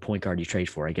know what other point guard you trade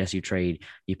for. I guess you trade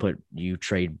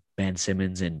Ben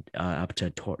Simmons and up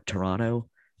to Toronto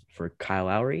for Kyle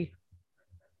Lowry.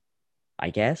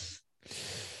 I guess.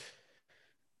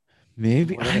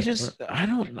 Maybe What I other just I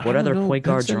what don't other know. point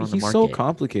Ben guards are Simmons, on the he's so market?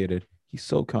 complicated. He's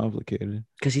so complicated.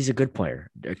 Because he's a good player.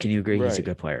 Can you agree? He's a Right.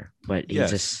 good player, but he's Yes.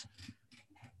 just.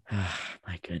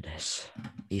 My goodness,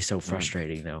 he's so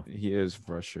frustrating though. He is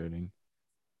frustrating.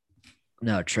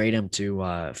 No, trade him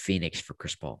to Phoenix for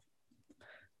Chris Paul.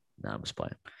 No, I'm just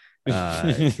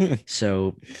playing.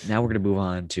 So now we're gonna move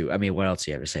on to. I mean, what else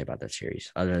do you have to say about that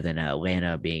series other than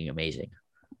Atlanta being amazing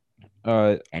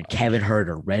and Kevin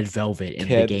Huerter, Red Velvet in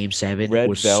the Game 7 Red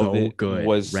was so Velvet good.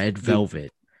 was Red the-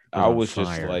 Velvet was I on was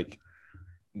just fire. like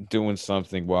doing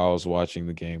something while I was watching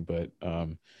the game, but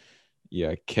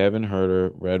yeah, Kevin Herter,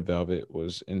 Red Velvet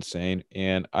was insane,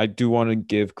 and I do want to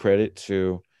give credit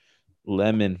to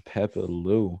Lemon Pepper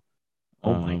Lou.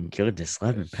 Oh my goodness,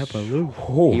 Lemon Pepper Lou.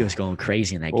 Oh, He was going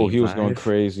crazy in that game. he was 5. going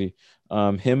crazy.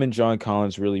 Him and John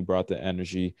Collins really brought the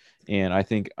energy, and I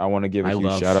think I want to give a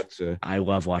huge shout out to. I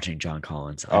love watching John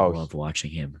Collins. I love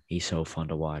watching him. He's so fun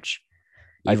to watch.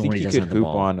 I Even think when he doesn't could have the hoop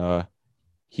ball. on.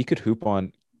 He could hoop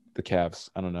on the Cavs.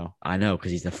 I don't know. I know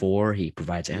because he's the 4. He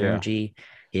provides energy.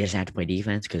 He doesn't have to play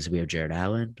defense because we have Jared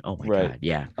Allen. Oh my god,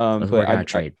 yeah. Let's work out a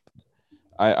trade.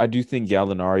 I do think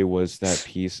Gallinari was that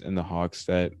piece in the Hawks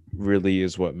that really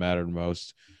is what mattered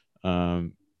most.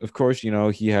 of course,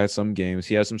 he had some games,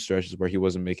 he had some stretches where he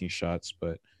wasn't making shots,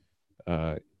 but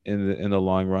uh, in the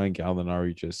long run,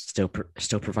 Gallinari just,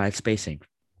 Still provides spacing.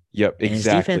 yep, And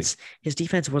exactly. his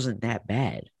defense wasn't that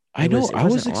bad. I know. It I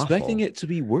was wasn't expecting awful. it to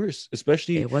be worse,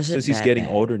 especially It since wasn't he's that getting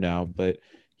bad. older now. But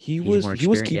he He's was more he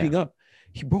was experienced. Yeah,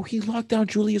 keeping up. He locked down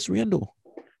Julius Randle.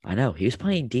 I know. He was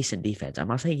playing decent defense. I'm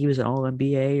not saying he was an all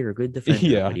NBA or good defender, but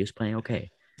Yeah, he was playing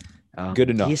okay. good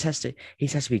He enough. just has to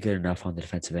be good enough on the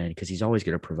defensive end because he's always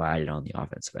going to provide it on the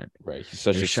offensive end. Right. He's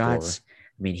such There's a scorer. shots.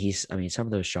 I mean, some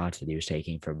of those shots that he was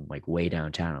taking from like way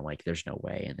downtown, I'm like, there's no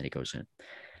way, and then it goes in.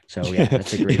 So yeah,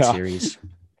 that's a great Yeah. series.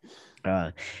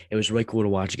 It was really cool to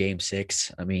watch Game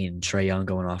 6. I mean, Trae Young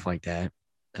going off like that.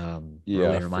 Yeah,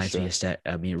 Really for reminds me sure. of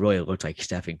I mean, it really looked like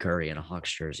Stephen Curry in a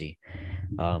Hawks jersey.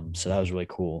 So that was really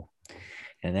cool.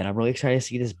 And then I'm really excited to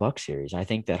see this Buck series. I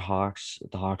think that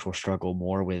the Hawks will struggle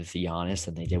more with Giannis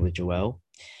than they did with Joel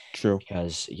True.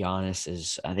 because Giannis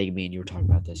is. I think me and you were talking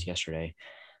about this yesterday.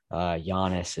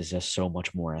 Giannis is just so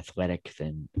much more athletic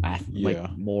Yeah.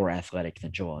 more athletic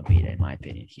than Joel Embiid, in my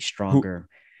opinion. He's Who, stronger,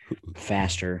 who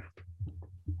faster.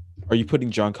 are you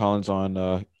putting John Collins on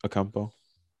Acampo?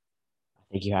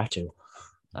 I think you have to.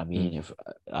 I Mm, mean,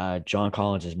 if John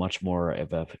Collins is much more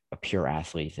of a pure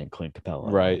athlete than Clint Capella,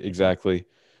 in my right, opinion. exactly.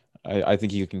 I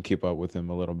think you can keep up with him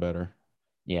a little better.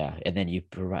 Yeah, and then you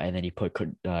put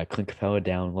Clint Capella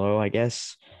down low, I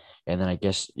guess, and then I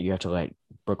guess you have to let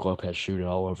Brooke Lopez shoot it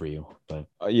all over you. But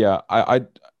Yeah,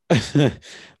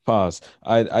 pause.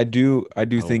 I do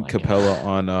oh think my Capella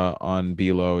god, on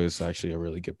Belo is actually a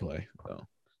really good play. So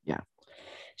yeah.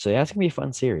 So yeah, it's gonna be a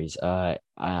fun series. I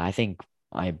think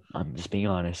I'm just being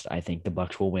honest. I think the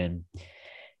Bucks will win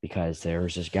because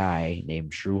there's this guy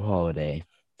named Drew Holiday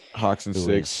Hawks and who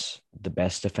six. is the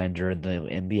best defender in the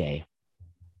NBA.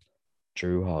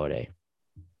 Drew Holiday.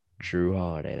 Drew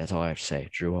Holiday. That's all I have to say.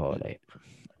 Drew Holiday.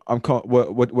 I'm call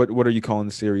what are you calling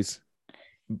the series?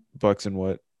 Bucks and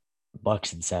what?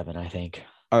 Bucks in 7, I think.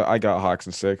 I got Hawks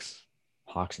and six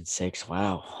Hawks in 6.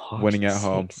 Wow. Hawks winning in at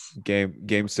home. 6.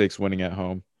 Game six winning at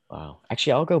home. Wow.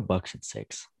 Actually, I'll go Bucks in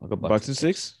 6. I'll go Bucks Bucks in and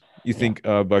 6. six. You Yeah. think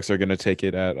Bucks are gonna take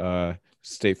it at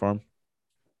State Farm?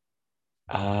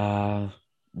 Uh,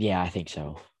 yeah, I think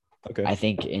so. Okay. I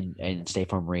think in State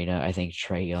Farm Arena, I think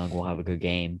Trae Young will have a good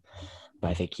game, but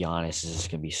I think Giannis is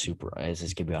just gonna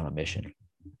be on a mission.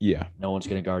 Yeah. No one's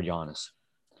gonna guard Giannis.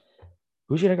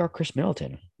 Who's gonna guard Chris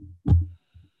Middleton?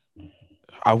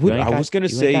 I was gonna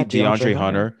You ain't say got DeAndre DeAndre Hunter.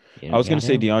 Hunter. You I don't was gonna got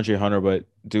say him. DeAndre Hunter, but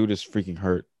dude is freaking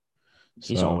hurt.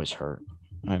 He's So always hurt.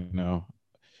 I know.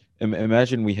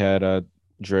 Imagine we had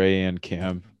Dre and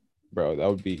Cam, bro. That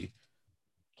would be.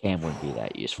 Cam wouldn't be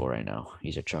that useful right now.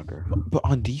 He's a chucker. But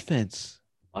on defense,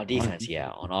 On on defense, yeah.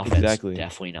 defense, On offense, exactly.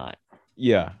 definitely not.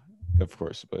 Yeah, of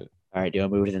course. But All right, do I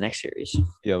move to the next series?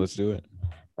 yeah, let's do it.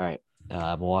 All right.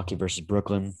 Milwaukee versus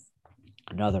Brooklyn.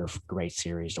 Another great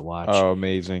series to watch. Oh,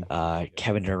 amazing.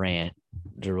 Kevin Durant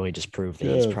to really just prove that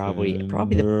he's Kevin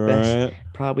Durant.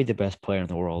 probably the best player in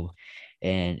the world.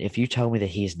 And if you tell me that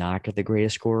he's not the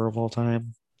greatest scorer of all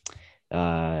time,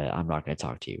 I'm not going to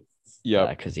talk to you Yep,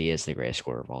 because he is the greatest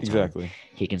scorer of all time. exactly.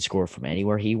 He can score from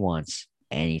anywhere he wants,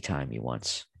 anytime he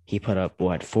wants. He put up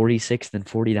what 46 and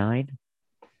 49.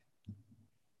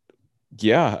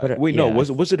 Yeah. But Wait, no. yeah,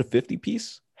 Was it a 50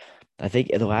 piece? I think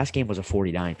the last game was a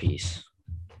 49 piece,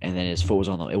 and then his foot was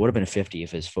on the. It would have been a 50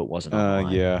 if his foot wasn't on the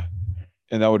line. Yeah.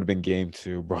 And that would have been game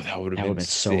two, bro. That would have That would have been been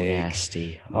so sick.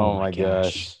 nasty. Oh Oh my my gosh.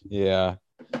 gosh. Yeah.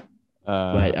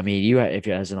 But Uh, I mean, if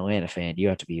you're as an Atlanta fan, you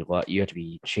have to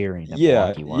be cheering that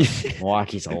yeah. Milwaukee won.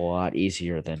 Milwaukee's a lot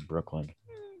easier than Brooklyn.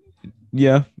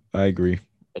 Yeah, I agree.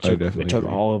 I It definitely took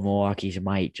agree. all of Milwaukee's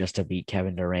might just to beat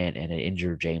Kevin Durant and an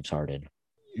injured James Harden.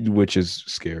 Which is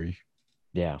scary.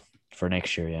 Yeah, for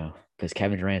next year, yeah, because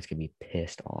Kevin Durant's gonna be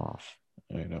pissed off,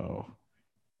 I know.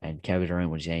 and Kevin Durant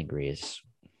when he's angry is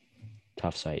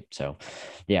tough sight. So,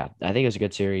 yeah, I think it was a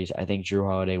good series. I think Drew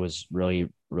Holiday was really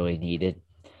needed,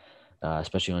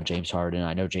 especially on James Harden.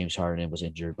 I know James Harden was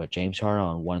injured, but James Harden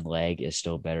on one leg is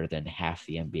still better than half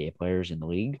the NBA players in the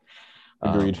league.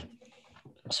 Agreed.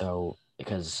 So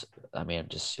because I mean, I'm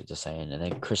just saying, and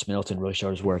then Chris Middleton really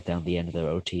showed his worth down the end of the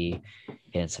OT,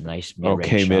 hitting some nice mid-range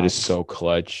Okay, mid is shots. so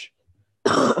clutch.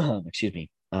 Excuse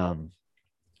me.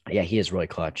 Yeah, he is really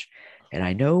clutch, and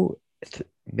I know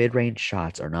mid-range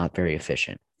shots are not very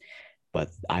efficient, but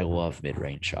I love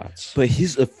mid-range shots. But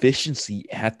his efficiency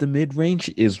at the mid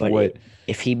range is But what.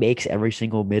 if he makes every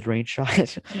single mid-range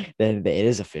shot, then it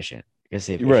is efficient because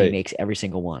if he Right. makes every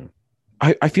single one,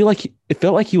 I feel like it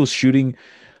felt like he was shooting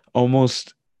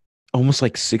almost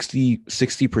like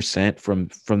 60%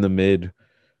 from the mid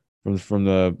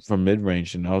from mid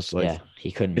range, and I was like, Yeah,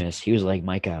 he couldn't miss. He was like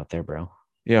Micah out there, bro.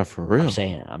 yeah, for real.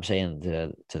 I'm saying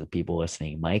to the people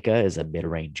listening, Micah is a mid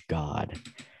range god.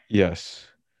 Yes,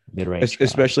 Mid range god.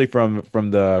 especially from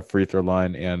the free throw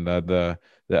line and the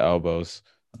elbows.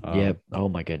 Yep. Oh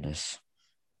my goodness.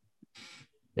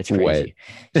 It's Wet. crazy.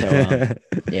 So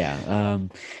yeah.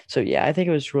 So yeah, I think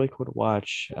it was really cool to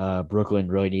watch. Brooklyn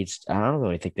really needs I don't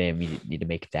really think they need to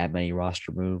make that many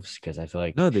roster moves because I feel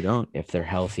like No, they don't. if they're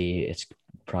healthy, it's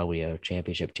probably a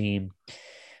championship team.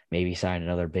 Maybe sign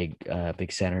another big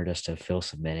center just to fill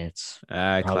some minutes.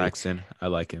 Probably Claxton, I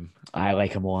like him. I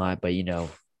like him a lot, but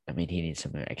I mean he needs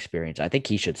some experience. I think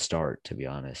he should start, to be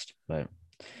honest. But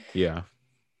Yeah,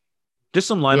 just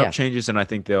some lineup yeah, changes, and I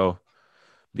think they'll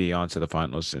be on to the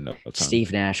finals in no time.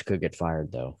 Steve Nash could get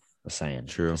fired though. I'm saying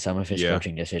True. because some of his Yeah,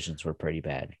 coaching decisions were pretty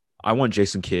bad. I want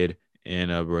Jason Kidd in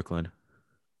Brooklyn.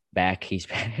 Back. He's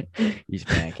back. He's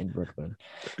back in Brooklyn.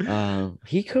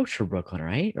 He coached for Brooklyn,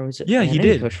 right? Or was it? Yeah, I he know he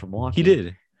did. coached for He Milwaukee.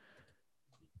 did.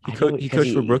 I know He because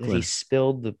coached for he Brooklyn.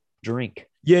 spilled the drink.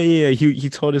 Yeah. He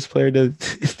told his player to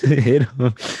to hit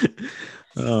him.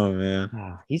 Oh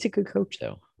man. He's a good coach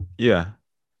though. Yeah,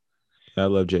 I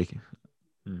love Jake.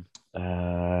 Mm.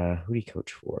 Who do he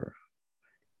coach for?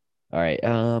 All right.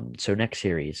 So next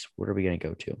series, what are we gonna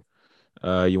go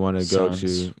to? You want to go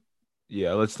Suns. to?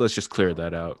 Yeah, let's just clear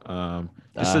that out.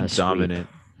 Just a Sweep. Just dominant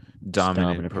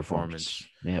dominant performance.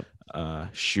 performance.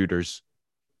 Yep. Shooters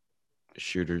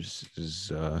is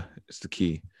the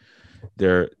key.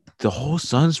 The whole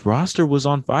Suns roster was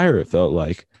on fire. It felt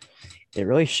like. It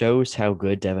really shows how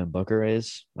good Devin Booker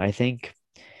is. I think.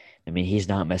 I mean, he's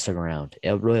not messing around.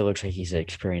 It really looks like he's an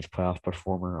experienced playoff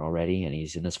performer already, and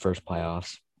he's in his first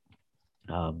playoffs.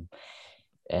 Um,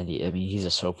 I mean, he's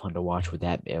just so fun to watch with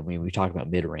that. I mean, we talk about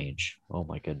mid range. Oh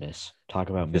my goodness, talk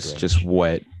about mid It's just range.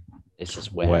 wet. It's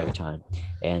just wet every time.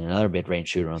 And another mid range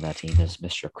shooter on that team is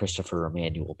Mr. Christopher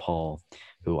Emmanuel Paul,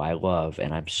 who I love,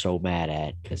 and I'm so mad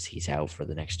at because he's out for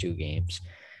the next 2 games.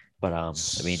 But I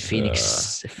mean,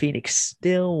 Phoenix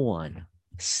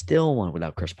still won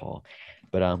without Chris Paul.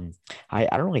 But I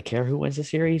don't really care who wins the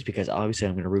series because obviously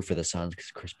I'm going to root for the Suns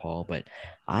because Chris Paul. But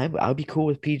I'll be cool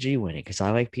with PG winning because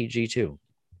I like PG too.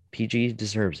 PG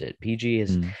deserves it. PG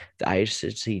is. Mm. I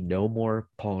just see no more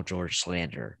Paul George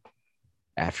slander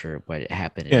after what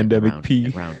happened Pandemic in P.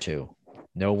 round 2.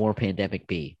 No more pandemic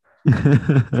P.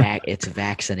 It's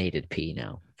vaccinated P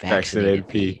now. Vaccinated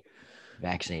P.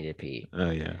 Vaccinated P.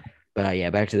 Oh yeah. But yeah,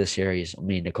 back to the series. I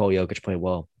mean, Nikola Jokic played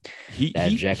well. He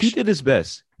did his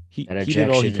best. He did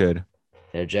all he could.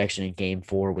 That ejection in game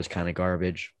 4 was kind of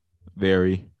garbage.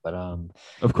 Very. But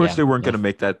of course they weren't going to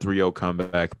make that 3-0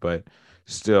 comeback, but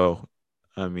still,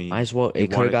 I mean, might as well. It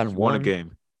could have gotten won a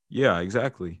game. Yeah,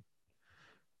 exactly.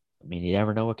 I mean, you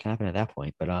never know what can happen at that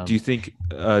point. But do you think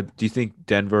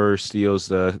Denver steals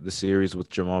the series with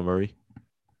Jamal Murray?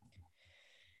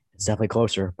 It's definitely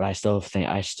closer, but I still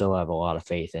have a lot of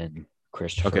faith in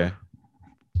Christopher. Okay.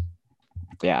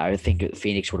 Yeah, I think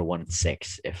Phoenix would have won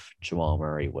 6 if Jamal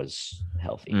Murray was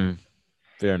healthy.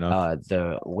 Fair enough.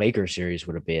 The Lakers series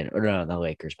would have been, or no, not the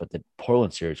Lakers, but the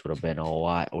Portland series would have been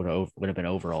would have been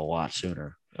over a lot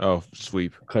sooner. Oh,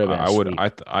 sweep. Could have been.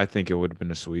 I think it would have been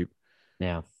a sweep.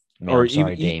 Yeah. I mean, I'm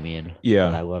sorry, Damian.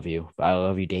 Yeah, I love you. I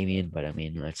love you, Damian. But I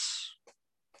mean, that's.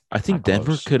 I think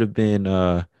Denver could have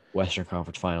been Western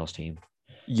Conference Finals team.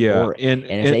 Yeah, and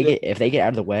if they get out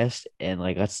of the West and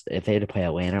if they had to play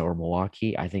Atlanta or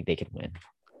Milwaukee, I think they could win.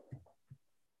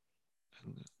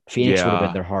 Phoenix would have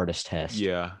been their hardest test.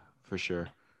 Yeah, for sure.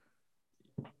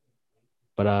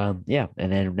 But yeah,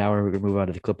 and then now we're gonna move on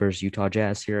to the Clippers Utah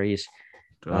Jazz series.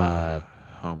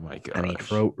 Oh my god! I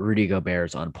mean, Rudy Gobert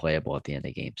is unplayable at the end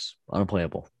of games.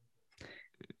 Unplayable.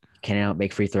 Cannot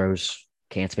make free throws.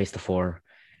 Can't space the floor.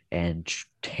 And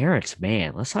Terrence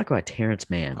Mann. Let's talk about Terrence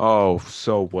Mann. Oh,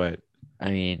 so wet. I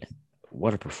mean,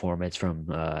 what a performance from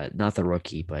not the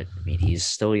rookie, but I mean, he's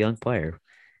still a young player.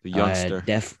 The youngster.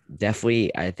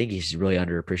 Definitely, I think he's really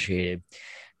underappreciated,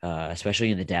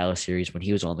 especially in the Dallas series. When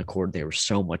he was on the court, they were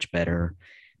so much better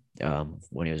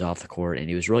when he was off the court, and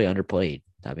he was really underplayed.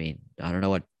 I mean, I don't know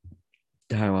what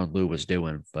Tyronn Lue was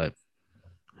doing, but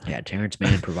yeah, Terrence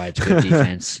Mann provides good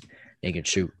defense. They can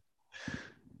shoot.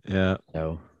 Yeah.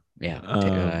 So,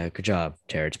 yeah, good job,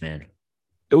 Terrence Mann.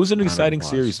 It was an exciting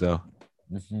series, though.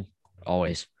 Mm-hmm.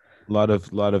 Always. A lot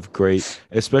of great,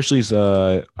 especially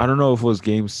I don't know if it was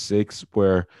game 6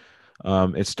 where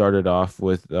it started off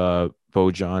with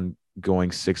Bojan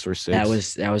going 6 for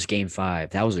 6. That was game 5.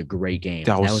 That was a great game.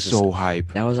 That was so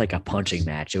hype. That was like a punching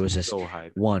match. It was just so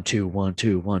hype. 1 2 1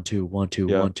 2 1 2 1 2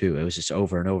 yeah. 1 2. It was just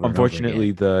over and over. Unfortunately,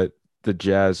 and over again. the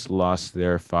Jazz lost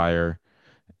their fire,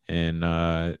 and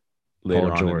Paul later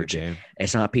on in the George. game.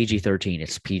 It's not PG-13.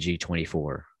 It's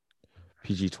PG-24.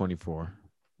 PG-24.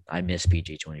 I miss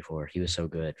PG-24. He was so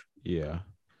good, Yeah.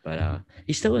 but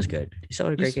he still is good. He still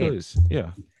had a He great still game. is.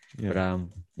 Yeah. But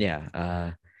Yeah.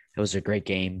 yeah, it was a great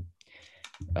game.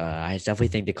 I definitely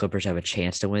think the Clippers have a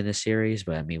chance to win this series,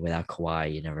 but I mean, without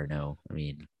Kawhi, you never know. I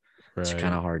mean, it's kind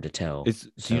Right. of hard to tell. Do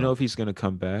you know So if he's gonna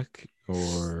come back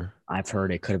or I've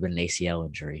heard it could have been an ACL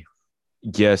injury.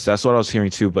 yes, that's what I was hearing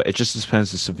too, but it just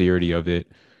depends the severity of it.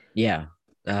 Yeah.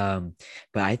 But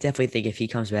I definitely think if he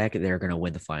comes back, they're gonna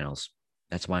win the finals.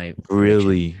 That's my prediction.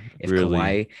 Really,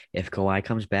 really. If Kawhi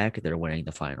comes back, they're winning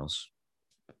the finals.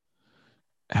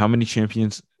 How many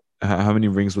champions how many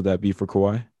rings would that be for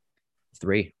Kawhi?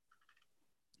 3.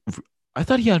 I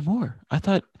thought he had more. I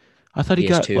thought he He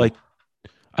has got 2. like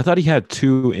I thought he had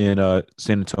two in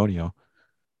San Antonio.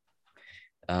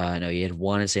 No, he had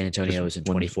 1 in San Just Antonio. It was in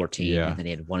one 2014, and yeah. then he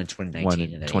had 1 in One 2019,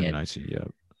 in and then he had 2019, yeah.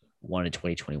 1 in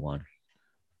 2021.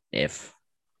 If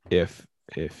If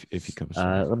if he comes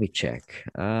back. let me check.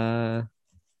 Uh,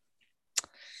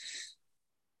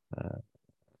 uh,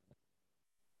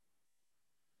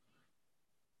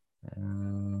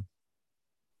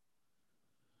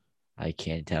 I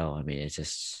can't tell. I mean, it's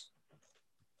just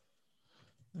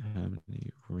How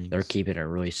many they're rings? keeping it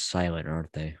really silent,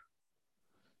 aren't they?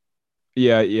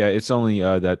 Yeah, yeah. It's only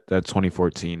that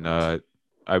 2014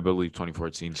 I believe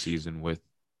 2014 season with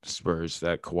Spurs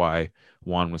that Kawhi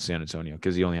won with San Antonio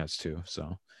because he only has two.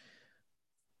 So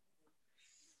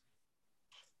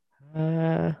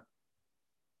Uh,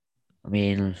 I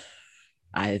mean,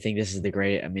 I think this is the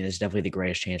great. I mean, this is definitely the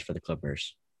greatest chance for the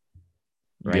Clippers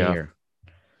right yeah, here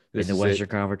in this the is it. Western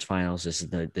Conference Finals. This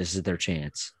is their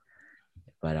chance.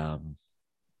 But I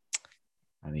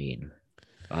mean,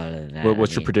 other than that, I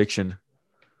What's your mean, prediction?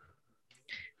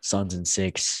 Suns in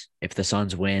 6. If the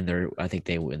Suns win, I think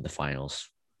they win the finals.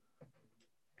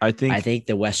 I I think think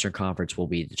the Western Conference will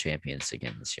be the champions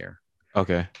again this year.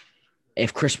 okay.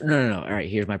 If Chris, no. All right,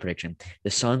 here's my prediction: the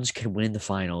Suns can win the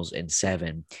finals in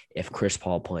 7 if Chris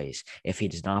Paul plays. If he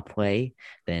does not play,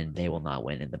 then they will not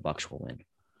win, and the Bucks will win.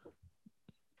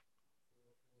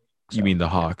 You So mean the yeah,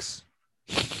 Hawks?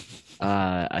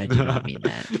 I do not mean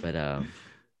that, but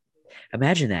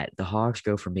imagine that the Hawks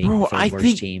go from being the Bro, third I worst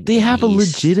think team they in the have a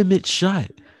East. legitimate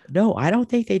shot. No, I don't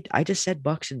think they. I just said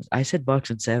Bucks and I said Bucks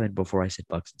in 7 before I said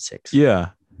Bucks in 6. Yeah.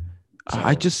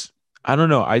 I So just I don't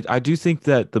know. I do think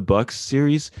that the Bucks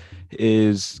series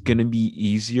is gonna be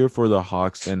easier for the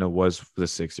Hawks than it was for the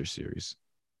Sixers series.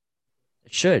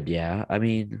 it should, yeah. I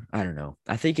mean, I don't know.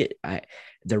 I think it.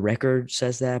 The record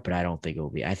says that, but I don't think it will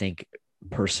be. I think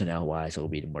personnel wise, it will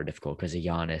be more difficult because of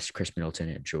Giannis, Chris Middleton,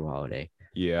 and Drew Holiday.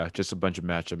 Yeah, just a bunch of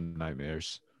matchup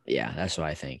nightmares. Yeah, that's what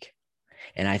I think.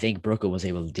 And I think Brooklyn was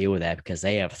able to deal with that because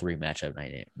they have 3 matchup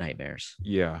nightmares.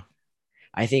 Yeah.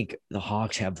 I think the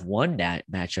Hawks have one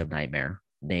matchup nightmare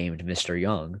named Mr.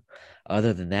 Young.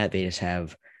 Other than that, they just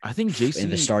have in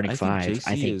the starting I think 5.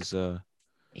 I JC think is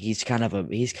he's kind of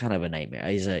a nightmare.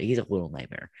 He's a little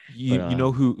nightmare. you But you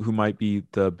know who might be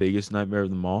the biggest nightmare of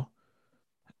them all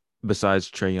besides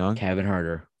Trey Young? Kevin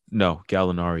Herter, No,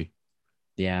 Gallinari.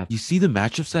 yeah, You see the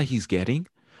matchups that he's getting?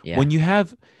 yeah, When you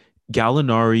have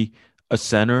Gallinari, a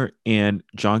center, and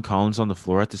John Collins on the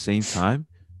floor at the same time,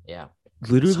 yeah. It's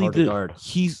literally hard to guard.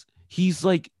 he's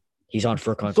like He's on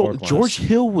court George class.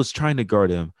 Hill was trying to guard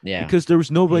him Yeah, because there was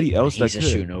nobody else that he's just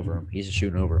could. shooting over him. He's just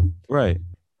shooting over him Right.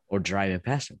 or driving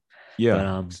past him. But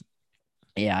Yeah.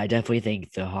 yeah, I definitely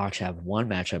think the Hawks have one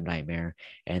matchup nightmare,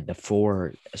 and the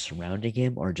 4 surrounding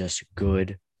him are just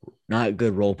good, not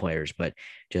good role players, but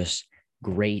just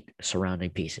great surrounding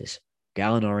pieces.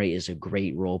 Gallinari is a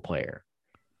great role player.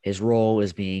 His role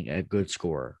is being a good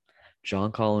scorer.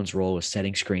 John Collins' role is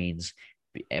setting screens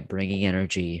and bringing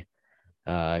energy.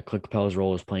 Clint Capela's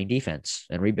role is playing defense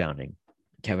and rebounding.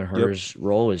 Kevin Yep. Herter's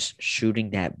role is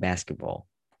shooting that basketball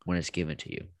when it's given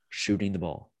to you, shooting the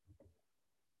ball.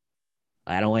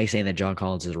 I don't like saying that John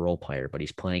Collins is a role player, but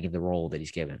he's playing in the role that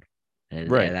he's given. And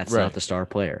Right. that's not Right. the star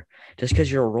player. Just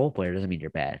because you're a role player doesn't mean you're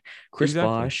bad.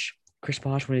 Exactly. Chris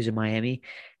Bosh, when he was in Miami,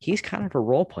 he's kind of a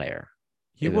role player,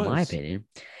 He in my was. opinion.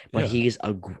 But Yeah. he's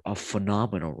a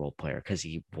phenomenal role player because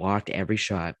he blocked every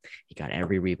shot, he got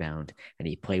every rebound, and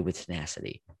he played with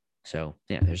tenacity. So,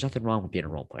 yeah, there's nothing wrong with being a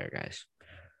role player, guys.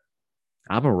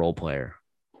 I'm a role player,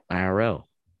 IRL.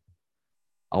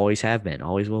 Always have been,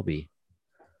 always will be.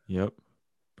 Yep.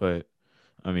 But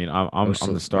I mean, I'm the star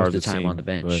Most of of the the time on the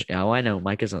team, bench. but Yeah, I know.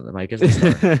 Mike is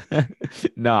the star.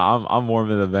 no, I'm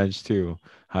warming the bench too,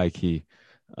 high key.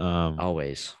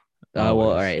 Always. Well, all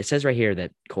Always. right. It says right here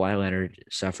that Kawhi Leonard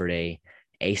suffered a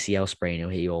ACL sprain.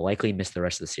 He will likely miss the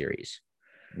rest of the series.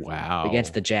 Wow.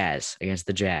 Against the Jazz.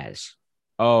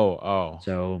 Oh, oh.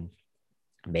 So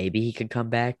maybe he could come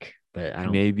back, but I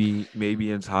don't.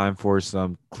 Maybe in time for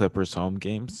some Clippers home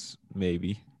games.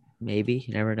 Maybe. Maybe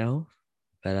you never know.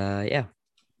 But yeah.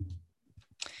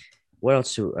 What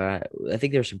else? I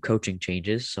think there's some coaching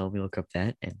changes. So let me look up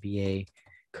that NBA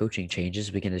coaching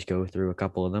changes. We can just go through a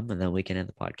couple of them, and then we can end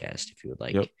the podcast if you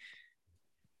would Yep. like.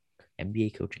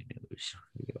 NBA coaching news.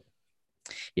 Here we go.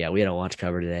 Yeah, we had a lot to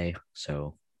cover today,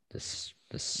 so this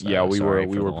Yeah, sorry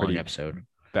we for the were long pretty episode.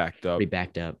 backed up. Pretty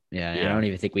backed up. Yeah, and I Yeah. don't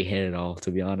even think we hit it all,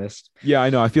 to be honest. Yeah, I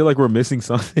know. I feel like we're missing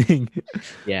something.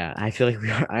 Yeah, I feel like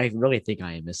we are. I really think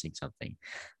I am missing something,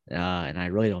 and I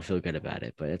really don't feel good about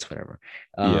it. But it's whatever.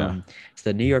 Yeah. It's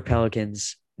the New York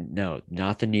Pelicans. No,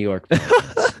 not the New York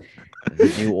Pelicans.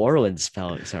 The New Orleans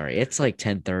Pelicans. Sorry, it's like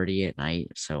 10:30 at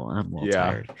night, so I'm a little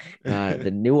Yeah. tired.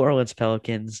 The New Orleans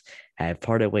Pelicans have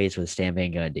parted ways with Stan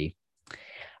Van Gundy.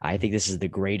 I think this is the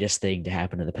greatest thing to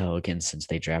happen to the Pelicans since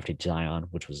they drafted Zion,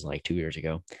 which was like 2 years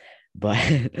ago. But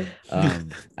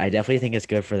I definitely think it's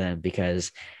good for them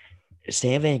because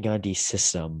Stan Van Gundy's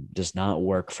system does not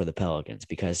work for the Pelicans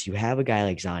because you have a guy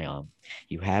like Zion,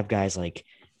 you have guys like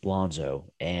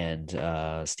Lonzo and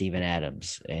Steven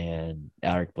Adams and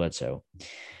Alec Bledsoe.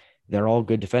 They're all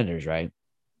good defenders, right?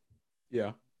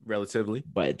 Yeah. Relatively.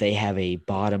 But they have a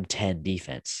bottom 10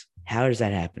 defense. How does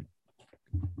that happen?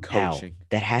 How? Coaching.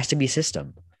 That has to be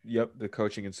system Yep. The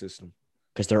coaching and system.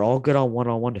 because they're all good on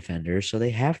one defenders. So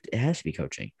it has to be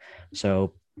coaching.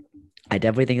 So I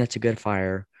definitely think that's a good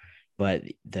fire. But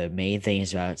the main thing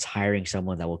is about it's hiring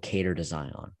someone that will cater to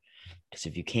Zion. Because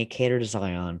if you can't cater to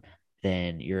Zion,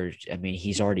 then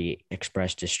he's already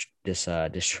expressed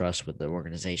distrust with the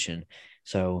organization.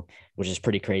 So, which is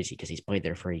pretty crazy because he's played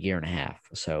there for a year and a half.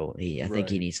 So I think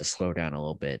he Right. needs to slow down a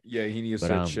little bit. Yeah, he needs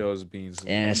But to chill his beans.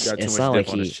 and He got too it's much not like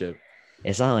dip on his chip.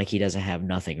 it's not like he doesn't have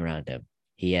nothing around him.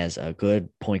 He has a good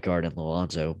point guard in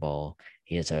Lonzo Ball.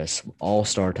 He has a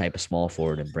all-star type of small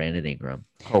forward in Brandon Ingram.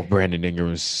 Oh, Brandon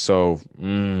Ingram is so.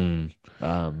 And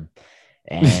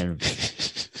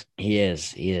he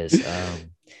is.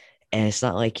 And it's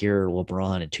not like you're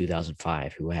LeBron in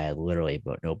 2005 who had literally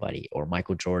but nobody, or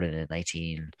Michael Jordan in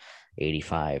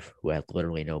 1985 who had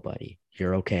literally nobody.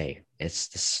 You're okay.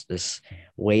 It's this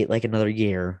wait like another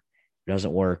year,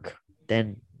 doesn't work,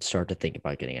 then start to think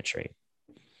about getting a trade.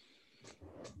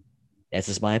 That's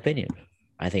just my opinion.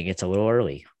 I think it's a little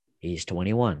early. He's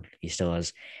 21. He still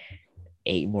has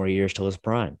 8 more years till his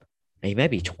prime. He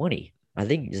might be 20. I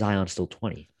think Zion's still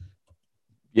 20.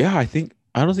 Yeah, I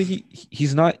don't think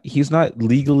he's not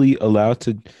legally allowed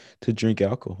to drink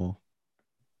alcohol.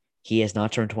 He has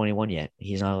not turned 21 yet.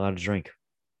 He's not allowed to drink.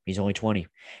 He's only 20.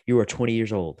 You are 20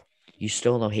 years old. You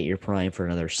still don't hit your prime for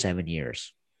another 7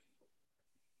 years.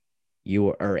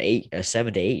 You are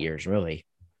 7 to 8 years, really.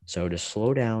 So just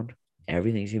slow down.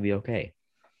 Everything's gonna be okay.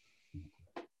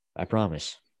 I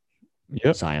promise.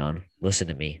 Yep. Zion, listen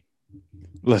to me.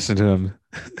 Listen to him.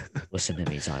 Listen to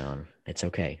me, Zion. It's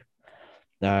okay.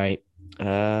 All right.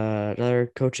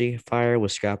 Another coaching fire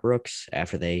was Scott Brooks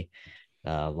after they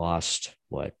lost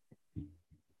lost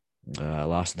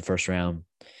in the first round.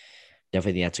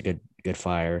 Definitely that's a good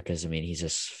fire because he's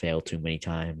just failed too many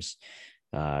times.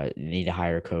 You need to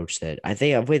hire a coach that I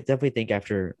definitely think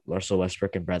after Russell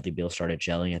Westbrook and Bradley Beal started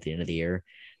gelling at the end of the year,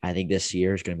 I think this next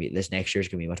year is gonna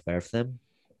be much better for them.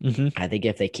 Mm-hmm. I think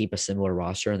if they keep a similar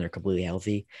roster and they're completely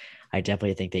healthy, I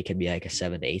definitely think they could be like a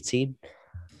 7 to 8 seed,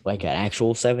 like an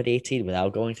actual 7 to 8 seed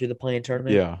without going through the play-in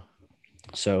tournament. Yeah.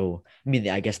 So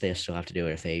I guess they still have to do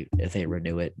it if they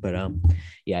renew it. But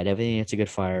yeah, I definitely think it's a good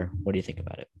fire. What do you think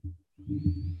about it?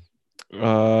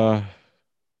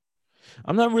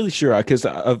 I'm not really sure because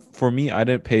for me, I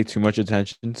didn't pay too much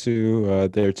attention to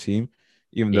their team,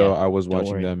 even though Yeah, I was don't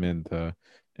watching worry. them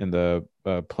in the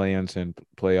play-ins and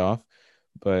playoff.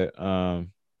 But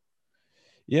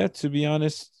yeah, to be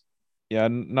honest, yeah,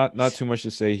 not too much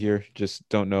to say here. Just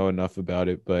don't know enough about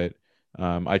it, but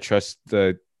I trust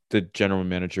the general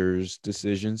manager's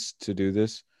decisions to do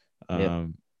this. Yep.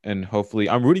 And hopefully,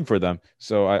 I'm rooting for them,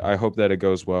 so I hope that it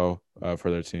goes well for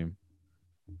their team.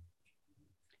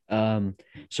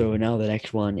 So now the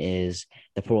next one is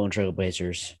the Portland Trail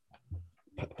Blazers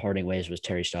parting ways with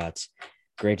Terry Stotts.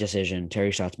 Great decision.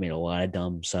 Terry Stotts made a lot of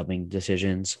dumb subbing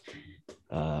decisions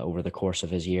over the course of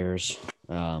his years.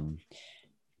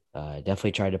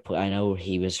 Definitely tried to put. I know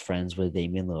he was friends with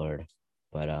Damian Lillard,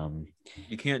 but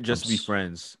You can't just be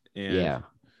friends. And yeah,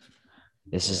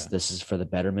 this is for the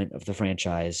betterment of the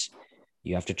franchise.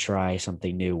 You have to try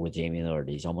something new with Damian Lillard.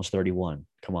 He's almost 31.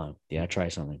 Come on, you gotta try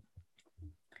something.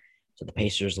 So the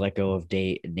Pacers let go of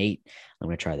Nate. I'm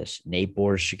gonna try this. Nate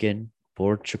Borshkin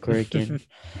Borchakurikin,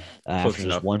 after Close just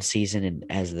enough. one season and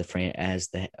as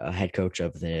the head coach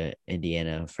of the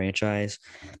Indiana franchise.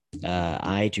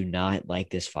 I do not like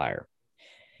this fire.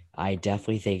 I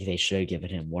definitely think they should have given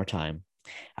him more time.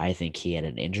 I think he had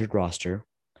an injured roster.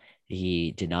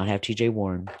 He did not have TJ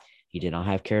Warren. He did not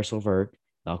have Karis LeVert.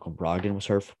 Malcolm Brogdon was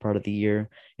hurt for part of the year,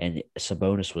 and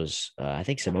Sabonis was. I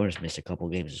think Sabonis missed a couple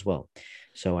of games as well.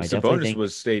 So I definitely Sabonis think,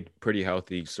 was stayed pretty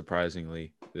healthy,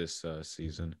 surprisingly, this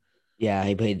season. yeah,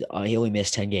 he played. He only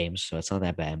missed 10 games, so it's not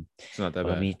that bad. It's not that But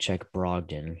let bad. me check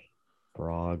Brogdon.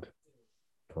 Brog,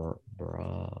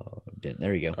 Brogdon.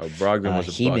 There you go. Brogdon was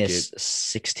a He bucket. missed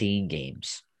 16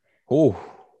 games. Oh,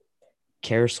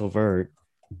 Karis LeVert,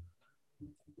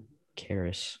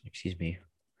 excuse me.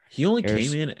 he only came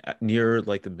Karis in near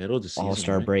like the middle of the All season,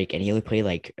 Star right? break, and he only played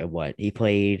like what? He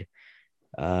played.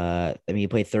 He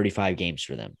played 35 games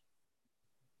for them.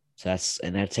 So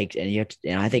that takes and you have to,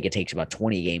 and I think it takes about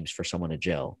 20 games for someone to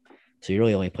gel. So you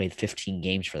really only played 15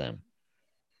 games for them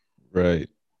Right.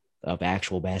 of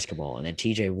actual basketball, and then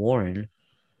TJ Warren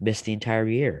missed the entire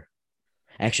year.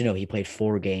 Actually, no, he played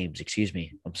 4 games. Excuse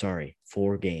me. I'm sorry,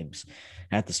 4 games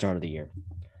at the start of the year.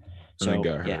 And then So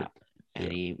got yeah, hurt. Yeah.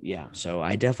 and yeah. So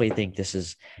I definitely think this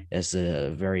is a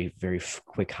very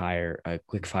quick hire, a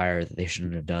quick fire that they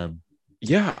shouldn't have done.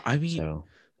 Yeah, I mean, So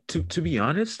to be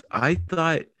honest, I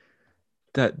thought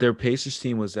that their Pacers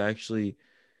team was actually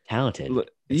talented.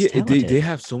 It's yeah, they talented.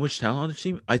 have so much talent on the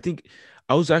team. I think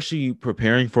I was actually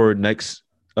preparing for next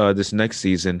this next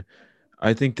season.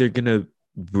 I think they're gonna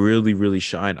really, really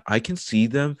shine. I can see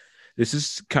them. This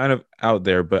is kind of out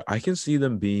there, but I can see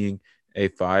them being a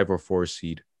 5 or 4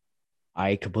 seed.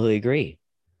 I completely agree.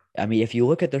 I mean, if you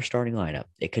look at their starting lineup,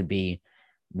 it could be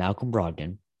Malcolm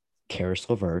Brogdon, Karis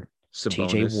LeVert,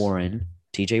 TJ Sabonis. Warren,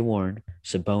 TJ Warren,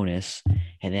 Sabonis,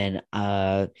 and then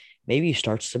maybe you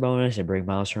start Sabonis and bring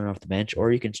Miles Turner off the bench,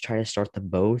 or you can try to start them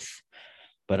both.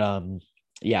 But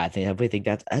yeah, I definitely think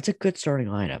that's a good starting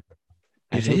lineup.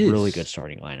 It That's a really good is.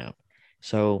 starting lineup.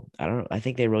 So I don't. I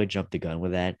think they really jumped the gun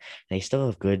with that. They still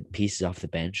have good pieces off the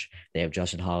bench. They have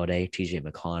Justin Holiday, T.J.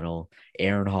 McConnell,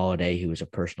 Aaron Holiday, who is a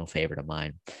personal favorite of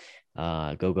mine.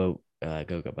 Gogo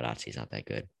Baratsi is not that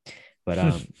good,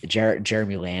 but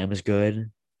Jeremy Lamb is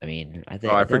good. I mean, Oh, I I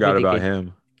definitely forgot think about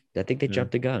him. I think they Yeah.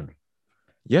 jumped the gun.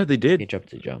 Yeah, they They did. jumped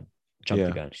the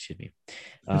Yeah. gun. Excuse me.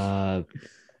 Uh,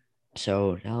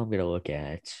 so now I'm gonna look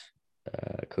at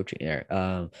coaching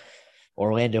there.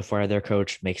 Orlando fired their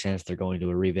coach. Makes sense. They're going to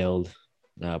a rebuild,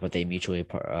 but they mutually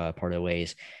parted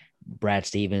ways. Brad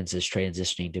Stevens is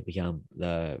transitioning to become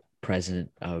the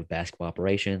president of basketball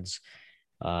operations.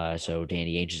 So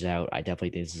Danny Ainge is out. I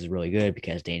definitely think this is really good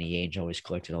because Danny Ainge always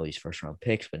collected all these first round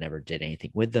picks, but never did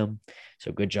anything with them.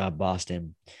 So good job,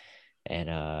 Boston.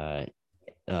 And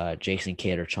Jason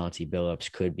Kidd or Chauncey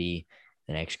Billups could be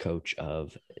the next coach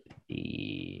of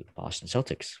the Boston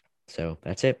Celtics. So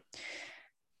that's it.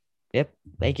 Yep.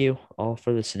 Thank you all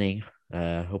for listening.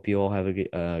 Hope you all have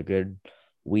a good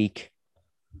week,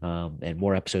 and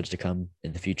more episodes to come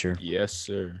in the future. Yes,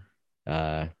 sir.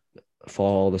 Uh, follow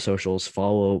all the socials.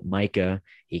 Follow Micah.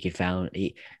 His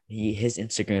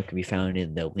Instagram can be found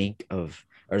in the link of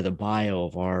or the bio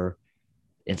of our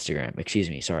Instagram. Excuse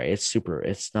me. Sorry.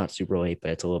 It's not super late,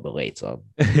 but it's a little bit late. So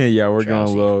I'm Yeah, we're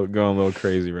drowsy. going a little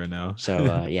crazy right now.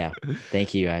 So yeah.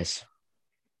 Thank you guys.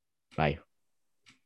 Bye.